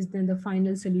animal is then the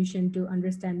final solution to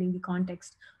understanding the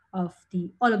context of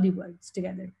all of the words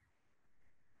together.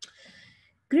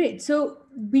 Great. So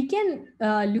we can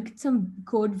look at some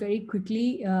code very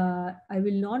quickly. I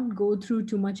will not go through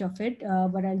too much of it,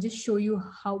 but I'll just show you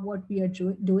what we are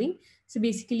doing. So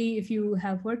basically, if you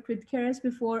have worked with Keras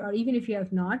before, or even if you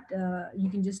have not, you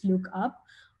can just look up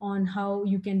on how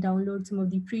you can download some of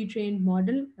the pre-trained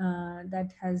model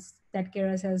that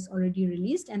Keras has already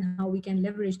released, and how we can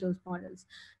leverage those models.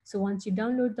 So once you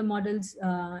download the models,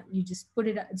 you just put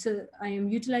it. So I am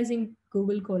utilizing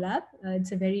Google Colab.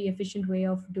 It's a very efficient way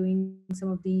of doing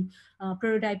some of the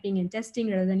prototyping and testing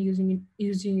rather than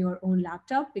using your own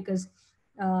laptop, because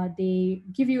they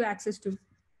give you access to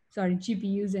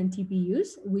GPUs and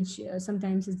TPUs, which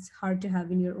sometimes it's hard to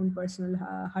have in your own personal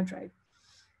hard drive.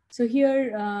 So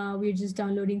here we're just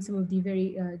downloading some of the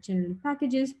very general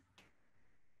packages.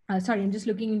 Sorry, I'm just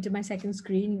looking into my second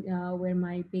screen where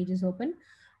my page is open.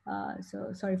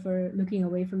 So sorry for looking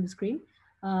away from the screen.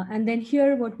 And then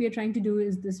here, what we are trying to do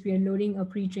is this: we are loading a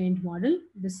pre-trained model.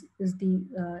 This is the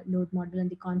load model and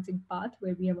the config path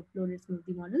where we have uploaded some of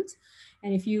the models.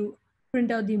 And if you print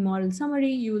out the model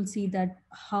summary, you will see that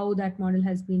how that model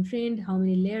has been trained, how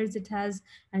many layers it has,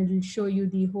 and it will show you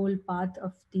the whole path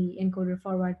of the encoder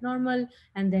forward normal,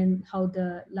 and then how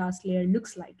the last layer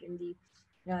looks like in the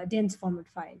dense format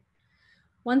file.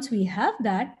 Once we have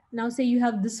that, now say you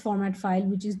have this format file,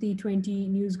 which is the 20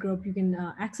 news group, you can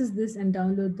access this and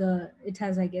download it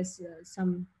has, I guess,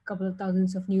 some couple of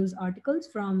thousands of news articles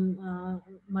from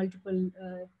multiple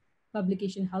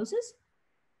publication houses.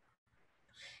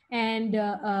 And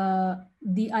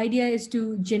the idea is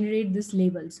to generate these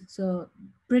labels. So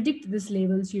predict these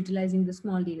labels utilizing the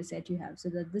small data set you have, so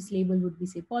that this label would be,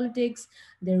 say, politics,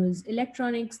 there is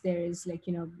electronics, there is, like,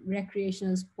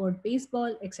 recreational, sport,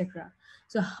 baseball, etc.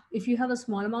 So if you have a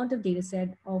small amount of data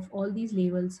set of all these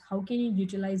labels, how can you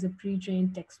utilize a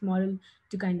pre-trained text model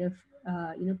to kind of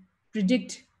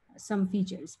predict some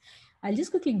features? I'll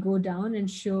just quickly go down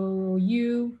and show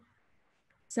you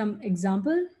some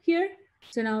example here.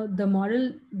 So now the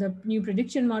model, the new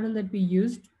prediction model that we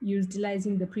used,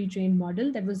 utilizing the pre-trained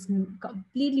model that was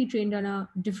completely trained on a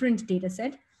different data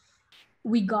set,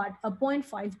 we got a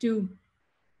 0.52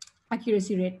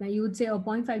 accuracy rate. Now you would say, oh,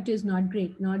 0.52 is not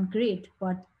great,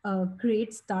 but a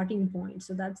great starting point.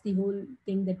 So that's the whole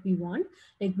thing that we want.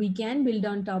 Like, we can build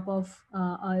on top of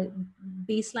a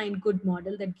baseline good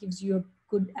model that gives you a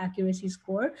good accuracy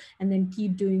score, and then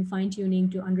keep doing fine tuning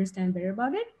to understand better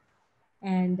about it.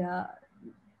 And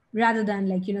rather than,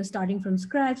 like, starting from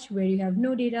scratch where you have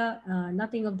no data,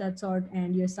 nothing of that sort,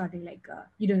 and you're starting like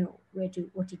you don't know what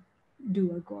to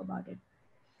do or go about it.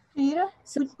 Jayeeta,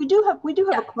 so we do have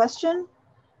a question.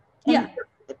 Yeah.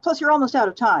 Plus, you're almost out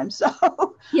of time, so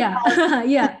yeah.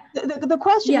 Yeah. The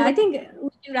question. Yeah, I think we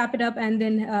can wrap it up and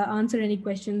then answer any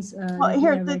questions. Well,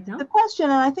 here the question,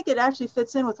 and I think it actually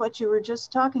fits in with what you were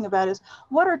just talking about, is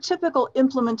what are typical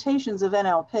implementations of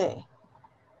NLP?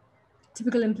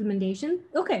 Typical implementation.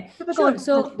 Okay. Typical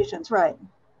implementations, right?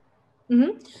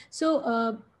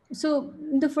 So So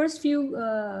the first few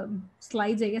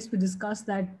slides, I guess, we discussed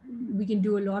that we can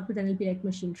do a lot with NLP like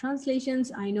machine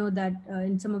translations. I know that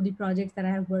in some of the projects that I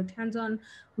have worked hands-on,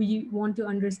 we want to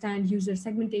understand user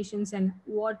segmentations and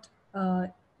what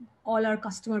all our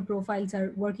customer profiles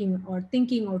are working or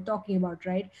thinking or talking about,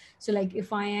 right? So like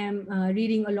if I am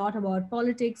reading a lot about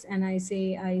politics and I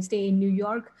say I stay in New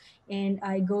York and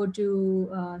I go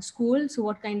to school, so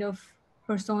what kind of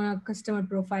persona customer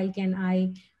profile can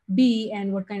I be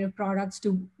and what kind of products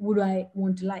would I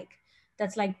want to like?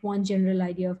 That's like one general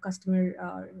idea of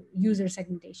customer user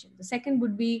segmentation. The second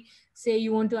would be, say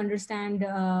you want to understand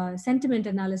sentiment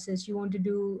analysis. You want to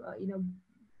do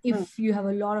if you have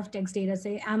a lot of text data,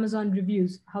 say Amazon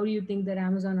reviews, how do you think that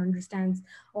Amazon understands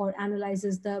or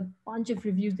analyzes the bunch of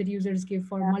reviews that users give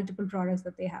for multiple products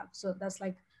that they have? So that's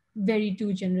like very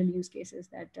two general use cases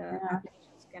that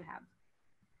applications can have.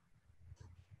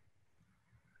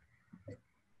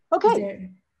 Okay.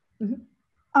 Is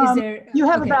there, is there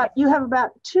you have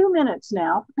about 2 minutes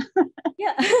now.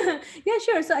 Yeah, yeah,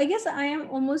 sure. So I guess I am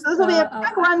almost. This will be a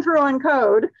quick run through on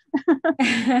code.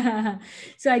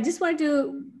 So I just want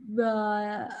to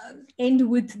end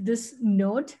with this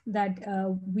note that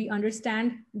we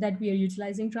understand that we are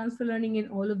utilizing transfer learning in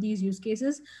all of these use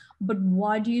cases, but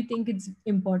why do you think it's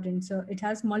important? So it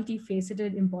has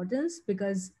multifaceted importance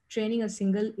because training a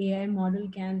single AI model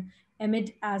can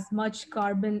emit as much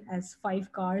carbon as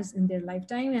 5 cars in their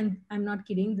lifetime. And I'm not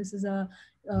kidding. This is a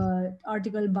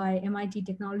article by MIT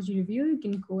Technology Review. You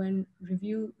can go and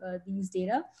review these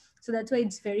data. So that's why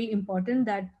it's very important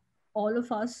that all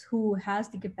of us who has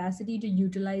the capacity to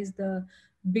utilize the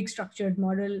big structured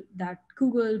model that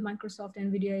Google, Microsoft,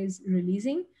 NVIDIA is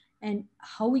releasing, and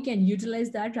how we can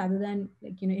utilize that rather than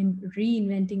in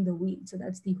reinventing the wheel. So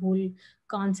that's the whole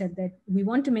concept, that we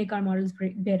want to make our models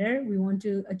better. We want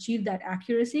to achieve that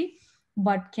accuracy,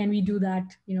 but can we do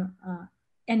that,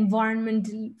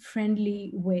 environmentally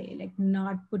friendly way, like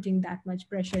not putting that much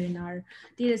pressure in our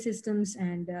data systems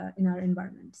and in our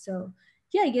environment. So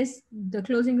yeah, I guess the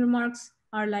closing remarks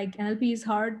are like NLP is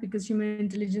hard because human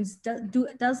intelligence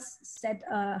does set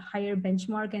a higher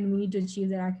benchmark, and we need to achieve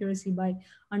that accuracy by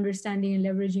understanding and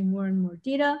leveraging more and more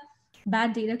data.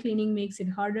 Bad data cleaning makes it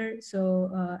harder.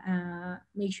 So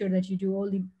make sure that you do all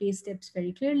the base steps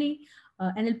very clearly.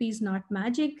 NLP is not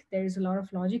magic. There is a lot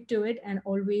of logic to it, and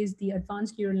always the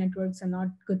advanced neural networks are not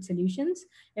good solutions.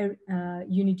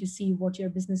 You need to see what your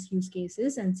business use case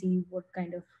is and see what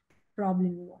kind of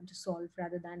problem you want to solve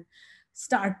rather than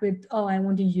start with, oh, I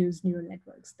want to use neural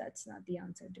networks. That's not the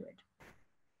answer to it.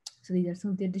 So these are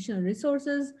some of the additional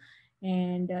resources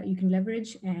and you can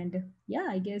leverage. And yeah,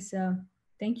 I guess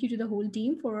thank you to the whole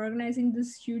team for organizing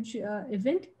this huge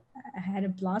event. I had a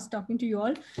blast talking to you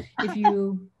all.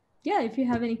 If you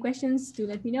have any questions, do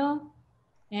let me know.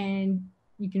 And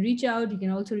you can reach out. You can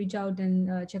also reach out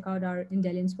and check out our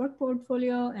Indellient work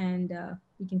portfolio, and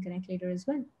we can connect later as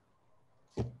well.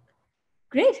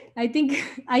 Great. I think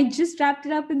I just wrapped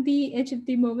it up in the edge of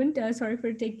the moment. Sorry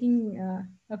for taking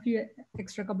a few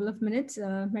extra couple of minutes.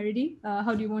 Meridi,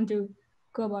 how do you want to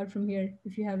go about from here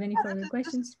if you have any further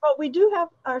questions? Well, we do have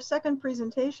our second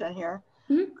presentation here.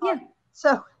 Yeah.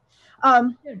 So,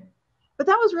 sure. But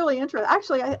that was really interesting.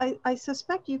 Actually, I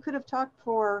suspect you could have talked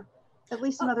for at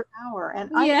least another hour.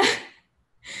 And yeah.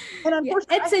 And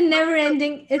unfortunately, it's a never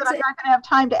ending. I'm not going to have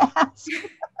time to ask.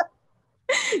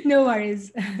 No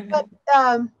worries. But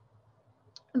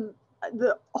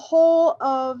the whole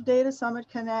of Data Summit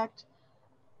Connect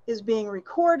is being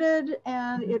recorded,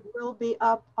 and it will be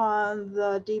up on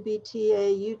the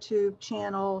DBTA YouTube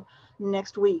channel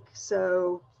next week.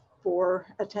 So for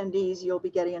attendees, you'll be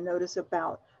getting a notice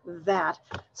about that.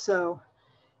 So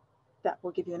that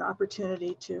will give you an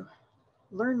opportunity to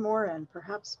learn more and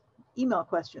perhaps email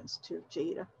questions to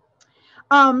Jayeeta.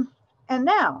 And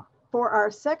now for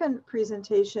our second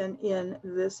presentation in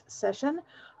this session.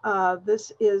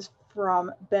 This is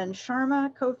from Ben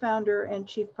Sharma, co-founder and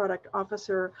chief product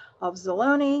officer of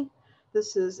Zaloni.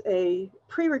 This is a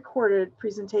pre-recorded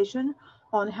presentation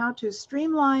on how to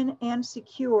streamline and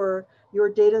secure your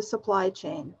data supply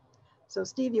chain. So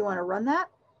Steve, you want to run that?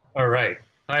 All right.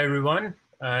 Hi, everyone,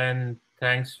 and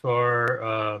thanks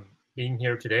for being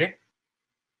here today.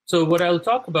 So what I'll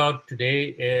talk about today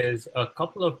is a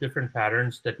couple of different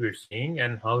patterns that we're seeing,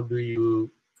 and how do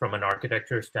you, from an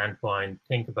architecture standpoint,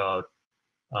 think about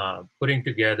putting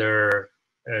together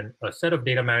a set of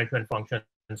data management functions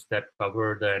that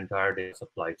cover the entire data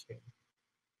supply chain.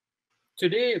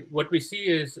 Today, what we see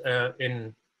is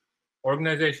in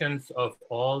organizations of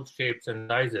all shapes and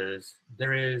sizes,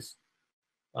 there is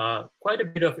quite a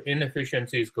bit of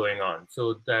inefficiencies going on.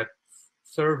 So that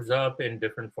serves up in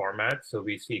different formats. So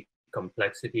we see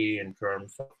complexity in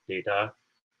terms of data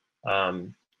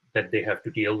that they have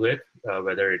to deal with,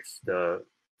 whether it's the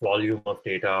volume of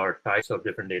data or types of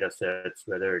different data sets,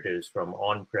 whether it is from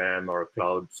on-prem or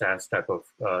cloud SaaS type of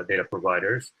data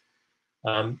providers.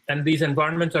 And these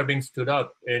environments are being stood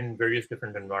up in various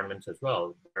different environments as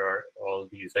well. There are all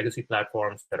these legacy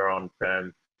platforms that are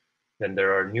on-prem. Then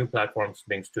there are new platforms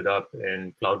being stood up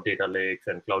in cloud data lakes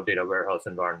and cloud data warehouse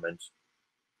environments.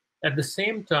 At the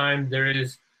same time, there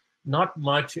is not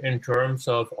much in terms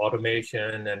of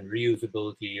automation and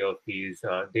reusability of these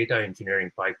data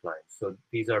engineering pipelines. So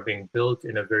these are being built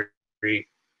in a very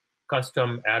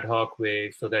custom ad hoc way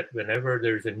so that whenever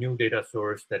there's a new data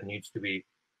source that needs to be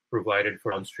provided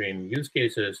for downstream use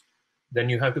cases, then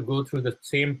you have to go through the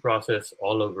same process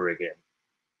all over again.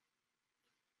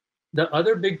 The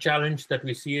other big challenge that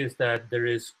we see is that there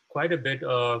is quite a bit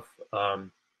of I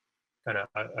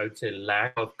would say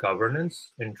lack of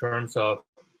governance in terms of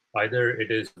either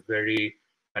it is a very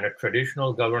kind of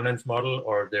traditional governance model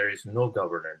or there is no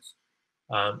governance.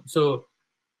 So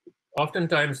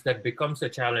oftentimes that becomes a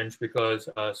challenge because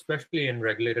especially in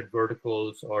regulated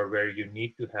verticals or where you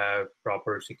need to have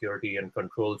proper security and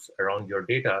controls around your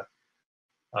data,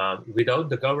 without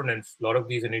the governance, a lot of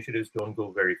these initiatives don't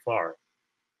go very far.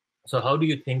 So how do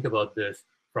you think about this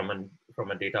from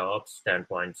a data ops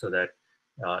standpoint so that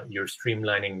you're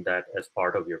streamlining that as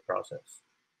part of your process?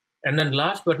 And then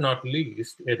last but not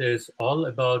least, it is all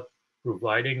about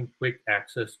providing quick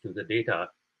access to the data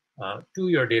to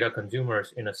your data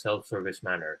consumers in a self-service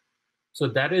manner. So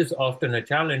that is often a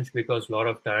challenge because a lot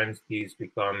of times these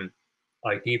become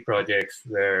IT projects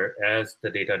where as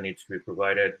the data needs to be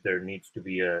provided, there needs to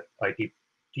be a IT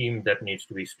team that needs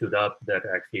to be stood up that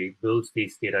actually builds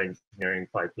these data engineering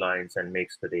pipelines and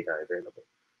makes the data available.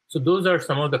 So those are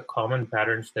some of the common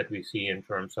patterns that we see in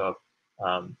terms of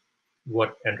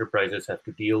what enterprises have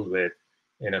to deal with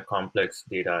in a complex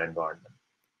data environment.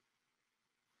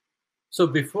 So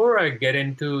before I get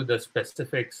into the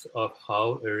specifics of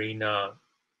how Arena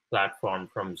platform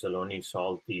from Zaloni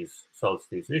solves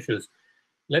these issues,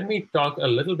 let me talk a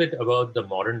little bit about the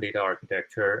modern data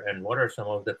architecture and what are some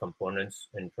of the components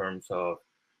in terms of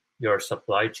your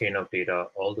supply chain of data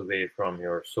all the way from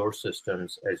your source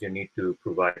systems as you need to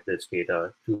provide this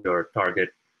data to your target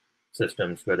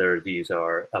systems, whether these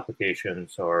are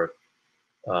applications or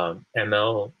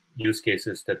ML use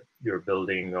cases that you're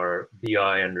building or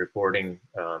BI and reporting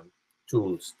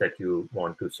tools that you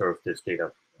want to serve this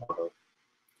data out of.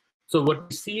 So what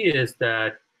we see is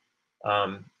that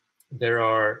there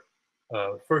are,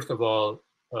 first of all,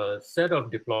 a set of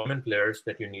deployment layers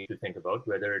that you need to think about,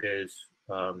 whether it is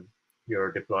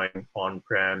you're deploying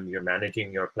on-prem, you're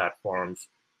managing your platforms,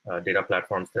 data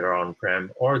platforms that are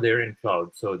on-prem, or they're in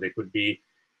cloud. So they could be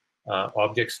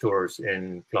object stores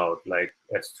in cloud like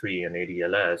S3 and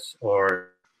ADLS,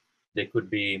 or they could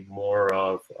be more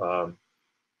of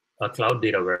a cloud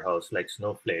data warehouse like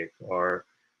Snowflake, or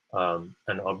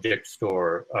an object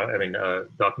store, a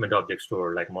document object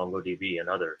store like MongoDB and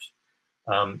others.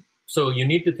 So you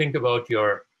need to think about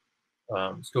your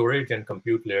storage and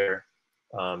compute layer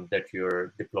that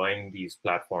you're deploying these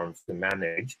platforms to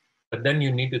manage. But then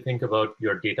you need to think about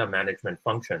your data management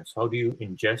functions. How do you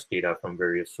ingest data from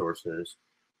various sources?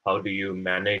 How do you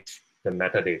manage the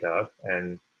metadata?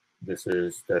 And this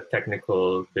is the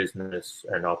technical, business,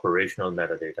 and operational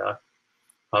metadata.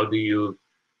 How do you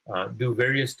do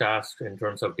various tasks in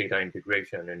terms of data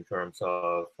integration, in terms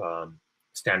of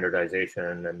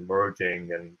standardization and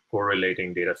merging and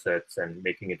correlating data sets and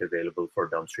making it available for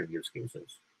downstream use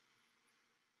cases?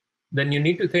 Then you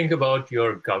need to think about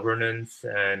your governance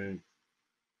and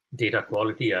data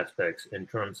quality aspects in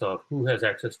terms of who has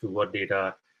access to what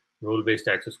data, role-based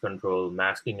access control,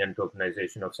 masking and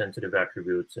tokenization of sensitive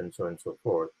attributes, and so on and so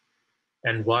forth.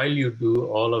 And while you do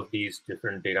all of these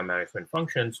different data management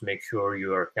functions, make sure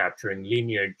you are capturing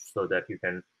lineage so that you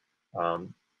can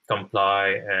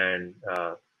comply and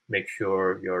make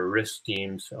sure your risk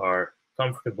teams are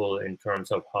comfortable in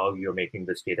terms of how you're making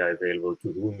this data available,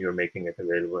 to whom you're making it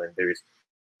available, and there is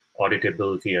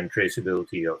auditability and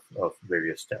traceability of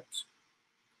various steps.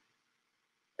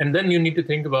 And then you need to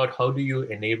think about how do you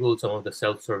enable some of the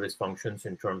self-service functions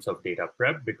in terms of data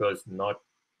prep, because not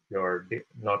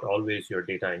always your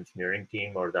data engineering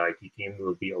team or the IT team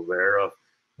will be aware of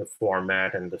the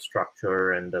format and the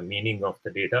structure and the meaning of the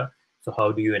data. So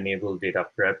how do you enable data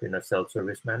prep in a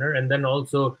self-service manner? And then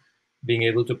also being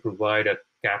able to provide a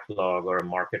catalog or a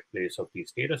marketplace of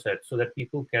these data sets so that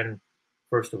people can,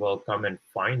 first of all, come and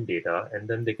find data, and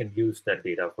then they can use that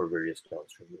data for various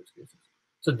downstream use cases.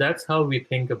 So that's how we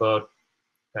think about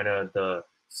kind of the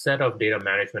set of data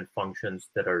management functions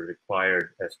that are required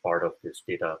as part of this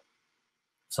data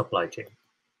supply chain.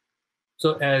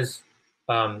 So as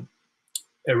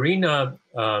Arena,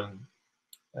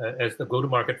 as the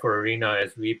go-to-market for Arena,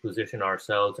 as we position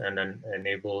ourselves and then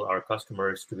enable our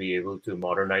customers to be able to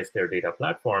modernize their data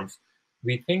platforms,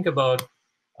 we think about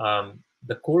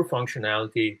the core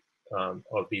functionality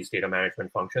of these data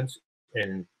management functions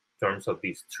in terms of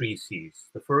these 3 C's.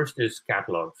 The first is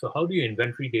catalog. So how do you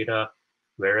inventory data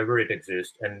wherever it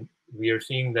exists? And we are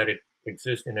seeing that it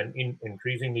exists in an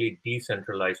increasingly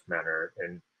decentralized manner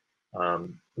in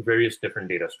various different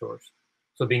data stores.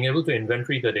 So being able to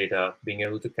inventory the data, being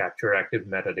able to capture active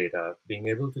metadata, being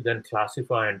able to then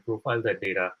classify and profile that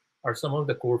data are some of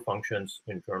the core functions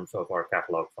in terms of our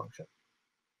catalog function.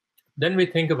 Then we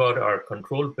think about our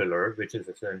control pillar, which is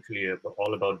essentially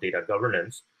all about data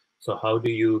governance. So how do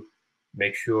you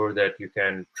make sure that you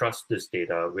can trust this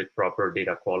data with proper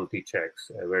data quality checks,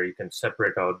 where you can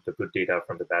separate out the good data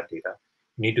from the bad data?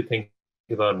 You need to think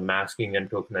about masking and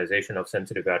tokenization of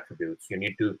sensitive attributes. You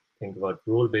need to think about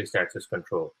role-based access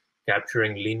control,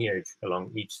 capturing lineage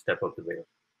along each step of the way.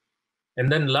 And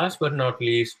then last but not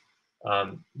least,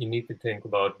 you need to think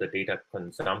about the data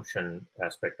consumption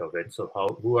aspect of it. So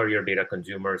who are your data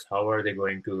consumers? How are they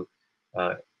going to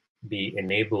be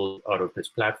enabled out of this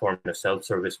platform in a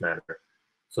self-service manner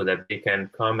so that they can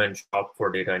come and shop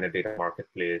for data in a data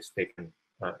marketplace? They can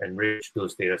enrich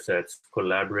those data sets,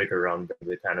 collaborate around them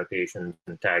with annotations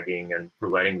and tagging and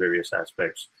providing various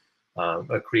aspects,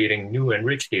 creating new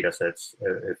enriched data sets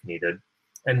if needed,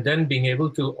 and then being able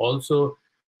to also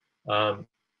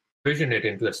vision it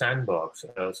into a sandbox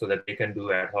so that they can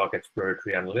do ad hoc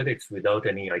exploratory analytics without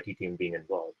any IT team being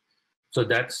involved. So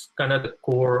that's kind of the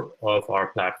core of our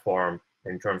platform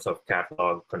in terms of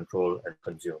catalog, control, and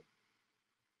consume.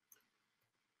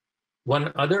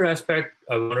 One other aspect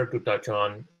I wanted to touch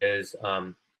on is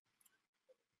a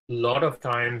lot of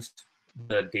times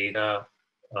the data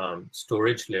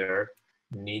storage layer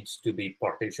needs to be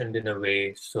partitioned in a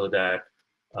way so that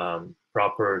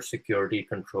proper security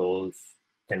controls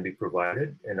can be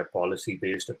provided in a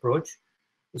policy-based approach.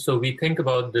 So we think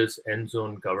about this end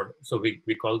zone governance. So we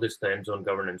call this the end zone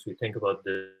governance. We think about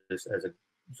this as a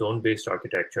zone-based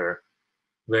architecture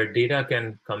where data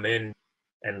can come in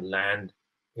and land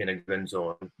in a given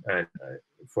zone. And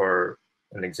for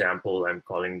an example, I'm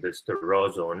calling this the raw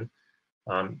zone.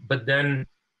 But then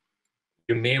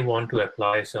you may want to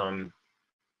apply some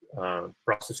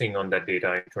processing on that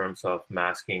data in terms of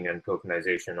masking and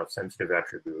tokenization of sensitive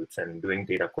attributes and doing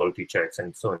data quality checks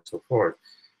and so on and so forth.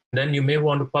 Then you may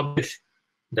want to publish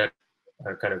that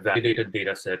kind of validated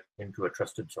data set into a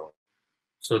trusted zone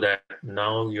so that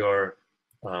now your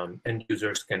end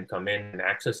users can come in and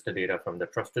access the data from the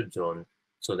trusted zone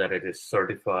so that it is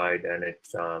certified and it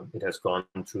has gone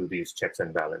through these checks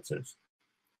and balances.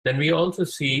 Then we also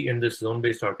see in this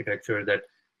zone-based architecture that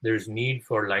there's need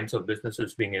for lines of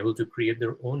businesses being able to create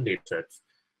their own data sets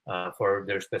for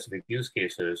their specific use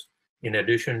cases, in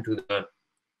addition to the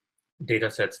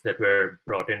data sets that were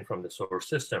brought in from the source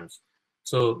systems.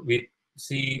 So we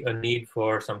see a need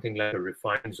for something like a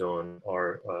refined zone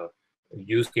or a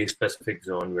use case specific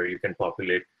zone where you can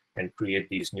populate and create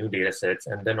these new data sets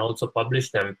and then also publish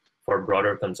them for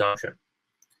broader consumption.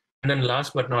 And then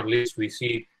last but not least, we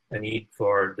see a need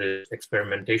for the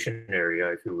experimentation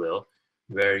area, if you will,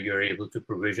 where you're able to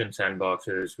provision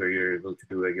sandboxes, where you're able to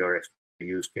do your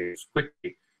use case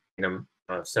quickly in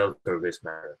a self-service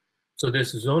manner. So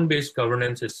this zone-based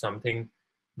governance is something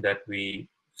that we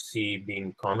see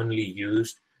being commonly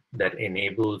used that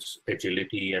enables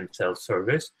agility and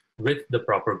self-service with the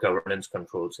proper governance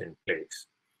controls in place.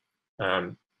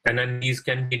 And then these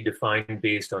can be defined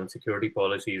based on security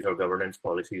policies or governance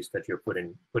policies that you're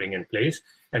putting in place.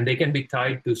 And they can be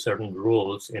tied to certain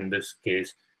roles. In this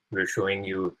case, we're showing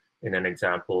you in an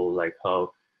example like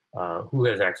how who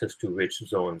has access to which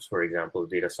zones. For example,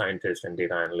 data scientists and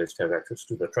data analysts have access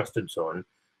to the trusted zone,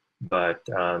 but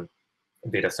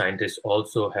data scientists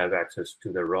also have access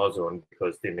to the raw zone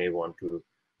because they may want to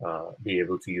be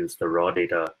able to use the raw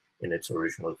data in its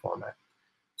original format.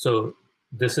 So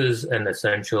this is an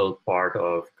essential part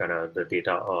of kind of the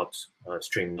data ops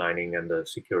streamlining and the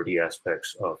security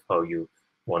aspects of how you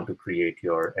want to create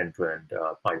your end-to-end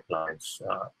pipelines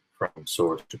from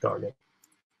source to target.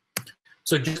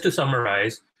 So just to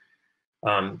summarize,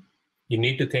 you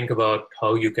need to think about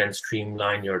how you can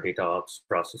streamline your data ops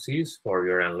processes for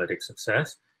your analytic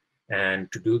success.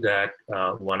 And to do that,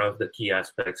 one of the key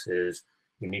aspects is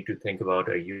you need to think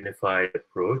about a unified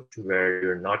approach where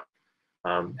you're not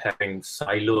having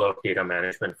silo of data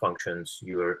management functions.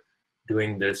 You're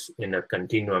doing this in a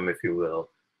continuum, if you will,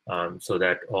 so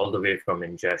that all the way from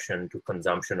ingestion to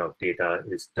consumption of data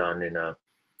is done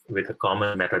with a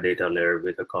common metadata layer,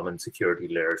 with a common security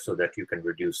layer, so that you can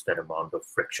reduce that amount of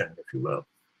friction, if you will.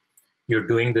 You're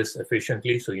doing this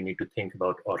efficiently, so you need to think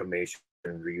about automation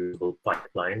and reusable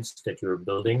pipelines that you're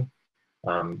building,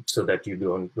 so that you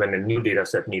don't, when a new data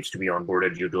set needs to be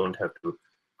onboarded, you don't have to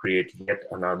create yet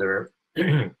another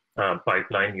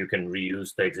pipeline. You can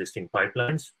reuse the existing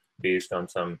pipelines based on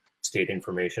some state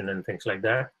information and things like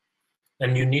that.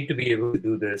 And you need to be able to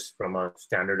do this from a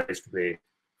standardized way,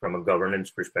 from a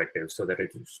governance perspective, so that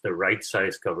it's the right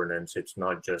size governance. It's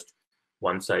not just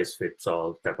one size fits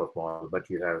all type of model, but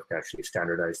you have to actually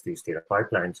standardize these data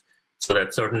pipelines so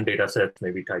that certain data sets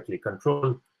may be tightly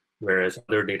controlled, whereas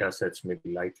other data sets may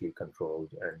be lightly controlled.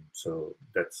 And so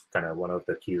that's kind of one of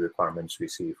the key requirements we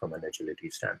see from an agility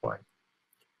standpoint.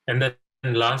 And then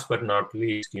last but not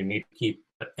least, you need to keep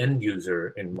the end user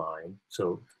in mind.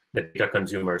 So the data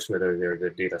consumers, whether they're the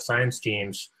data science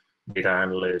teams, data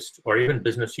analysts, or even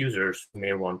business users,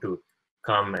 may want to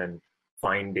come and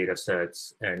find data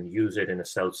sets and use it in a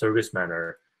self-service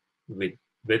manner with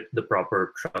the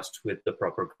proper trust, with the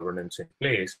proper governance in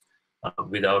place,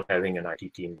 without having an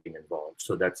IT team being involved.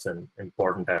 So that's an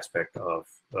important aspect of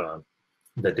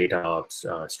the data ops,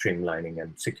 streamlining,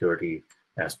 and security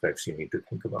aspects you need to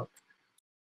think about.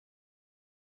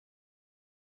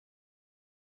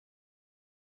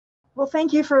 Well,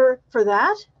 thank you for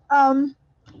that.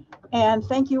 And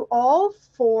thank you all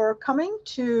for coming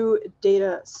to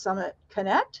Data Summit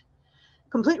Connect.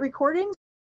 Complete recordings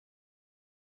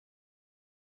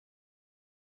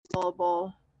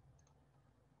available.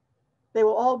 They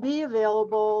will all be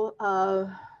available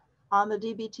on the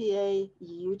DBTA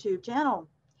YouTube channel.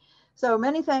 So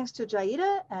many thanks to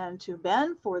Jayeeta and to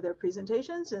Ben for their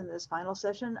presentations in this final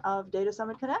session of Data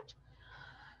Summit Connect.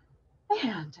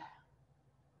 And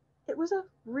it was a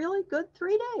really good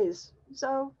 3 days.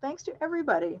 So thanks to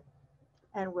everybody,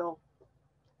 and we'll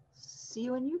see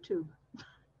you on YouTube.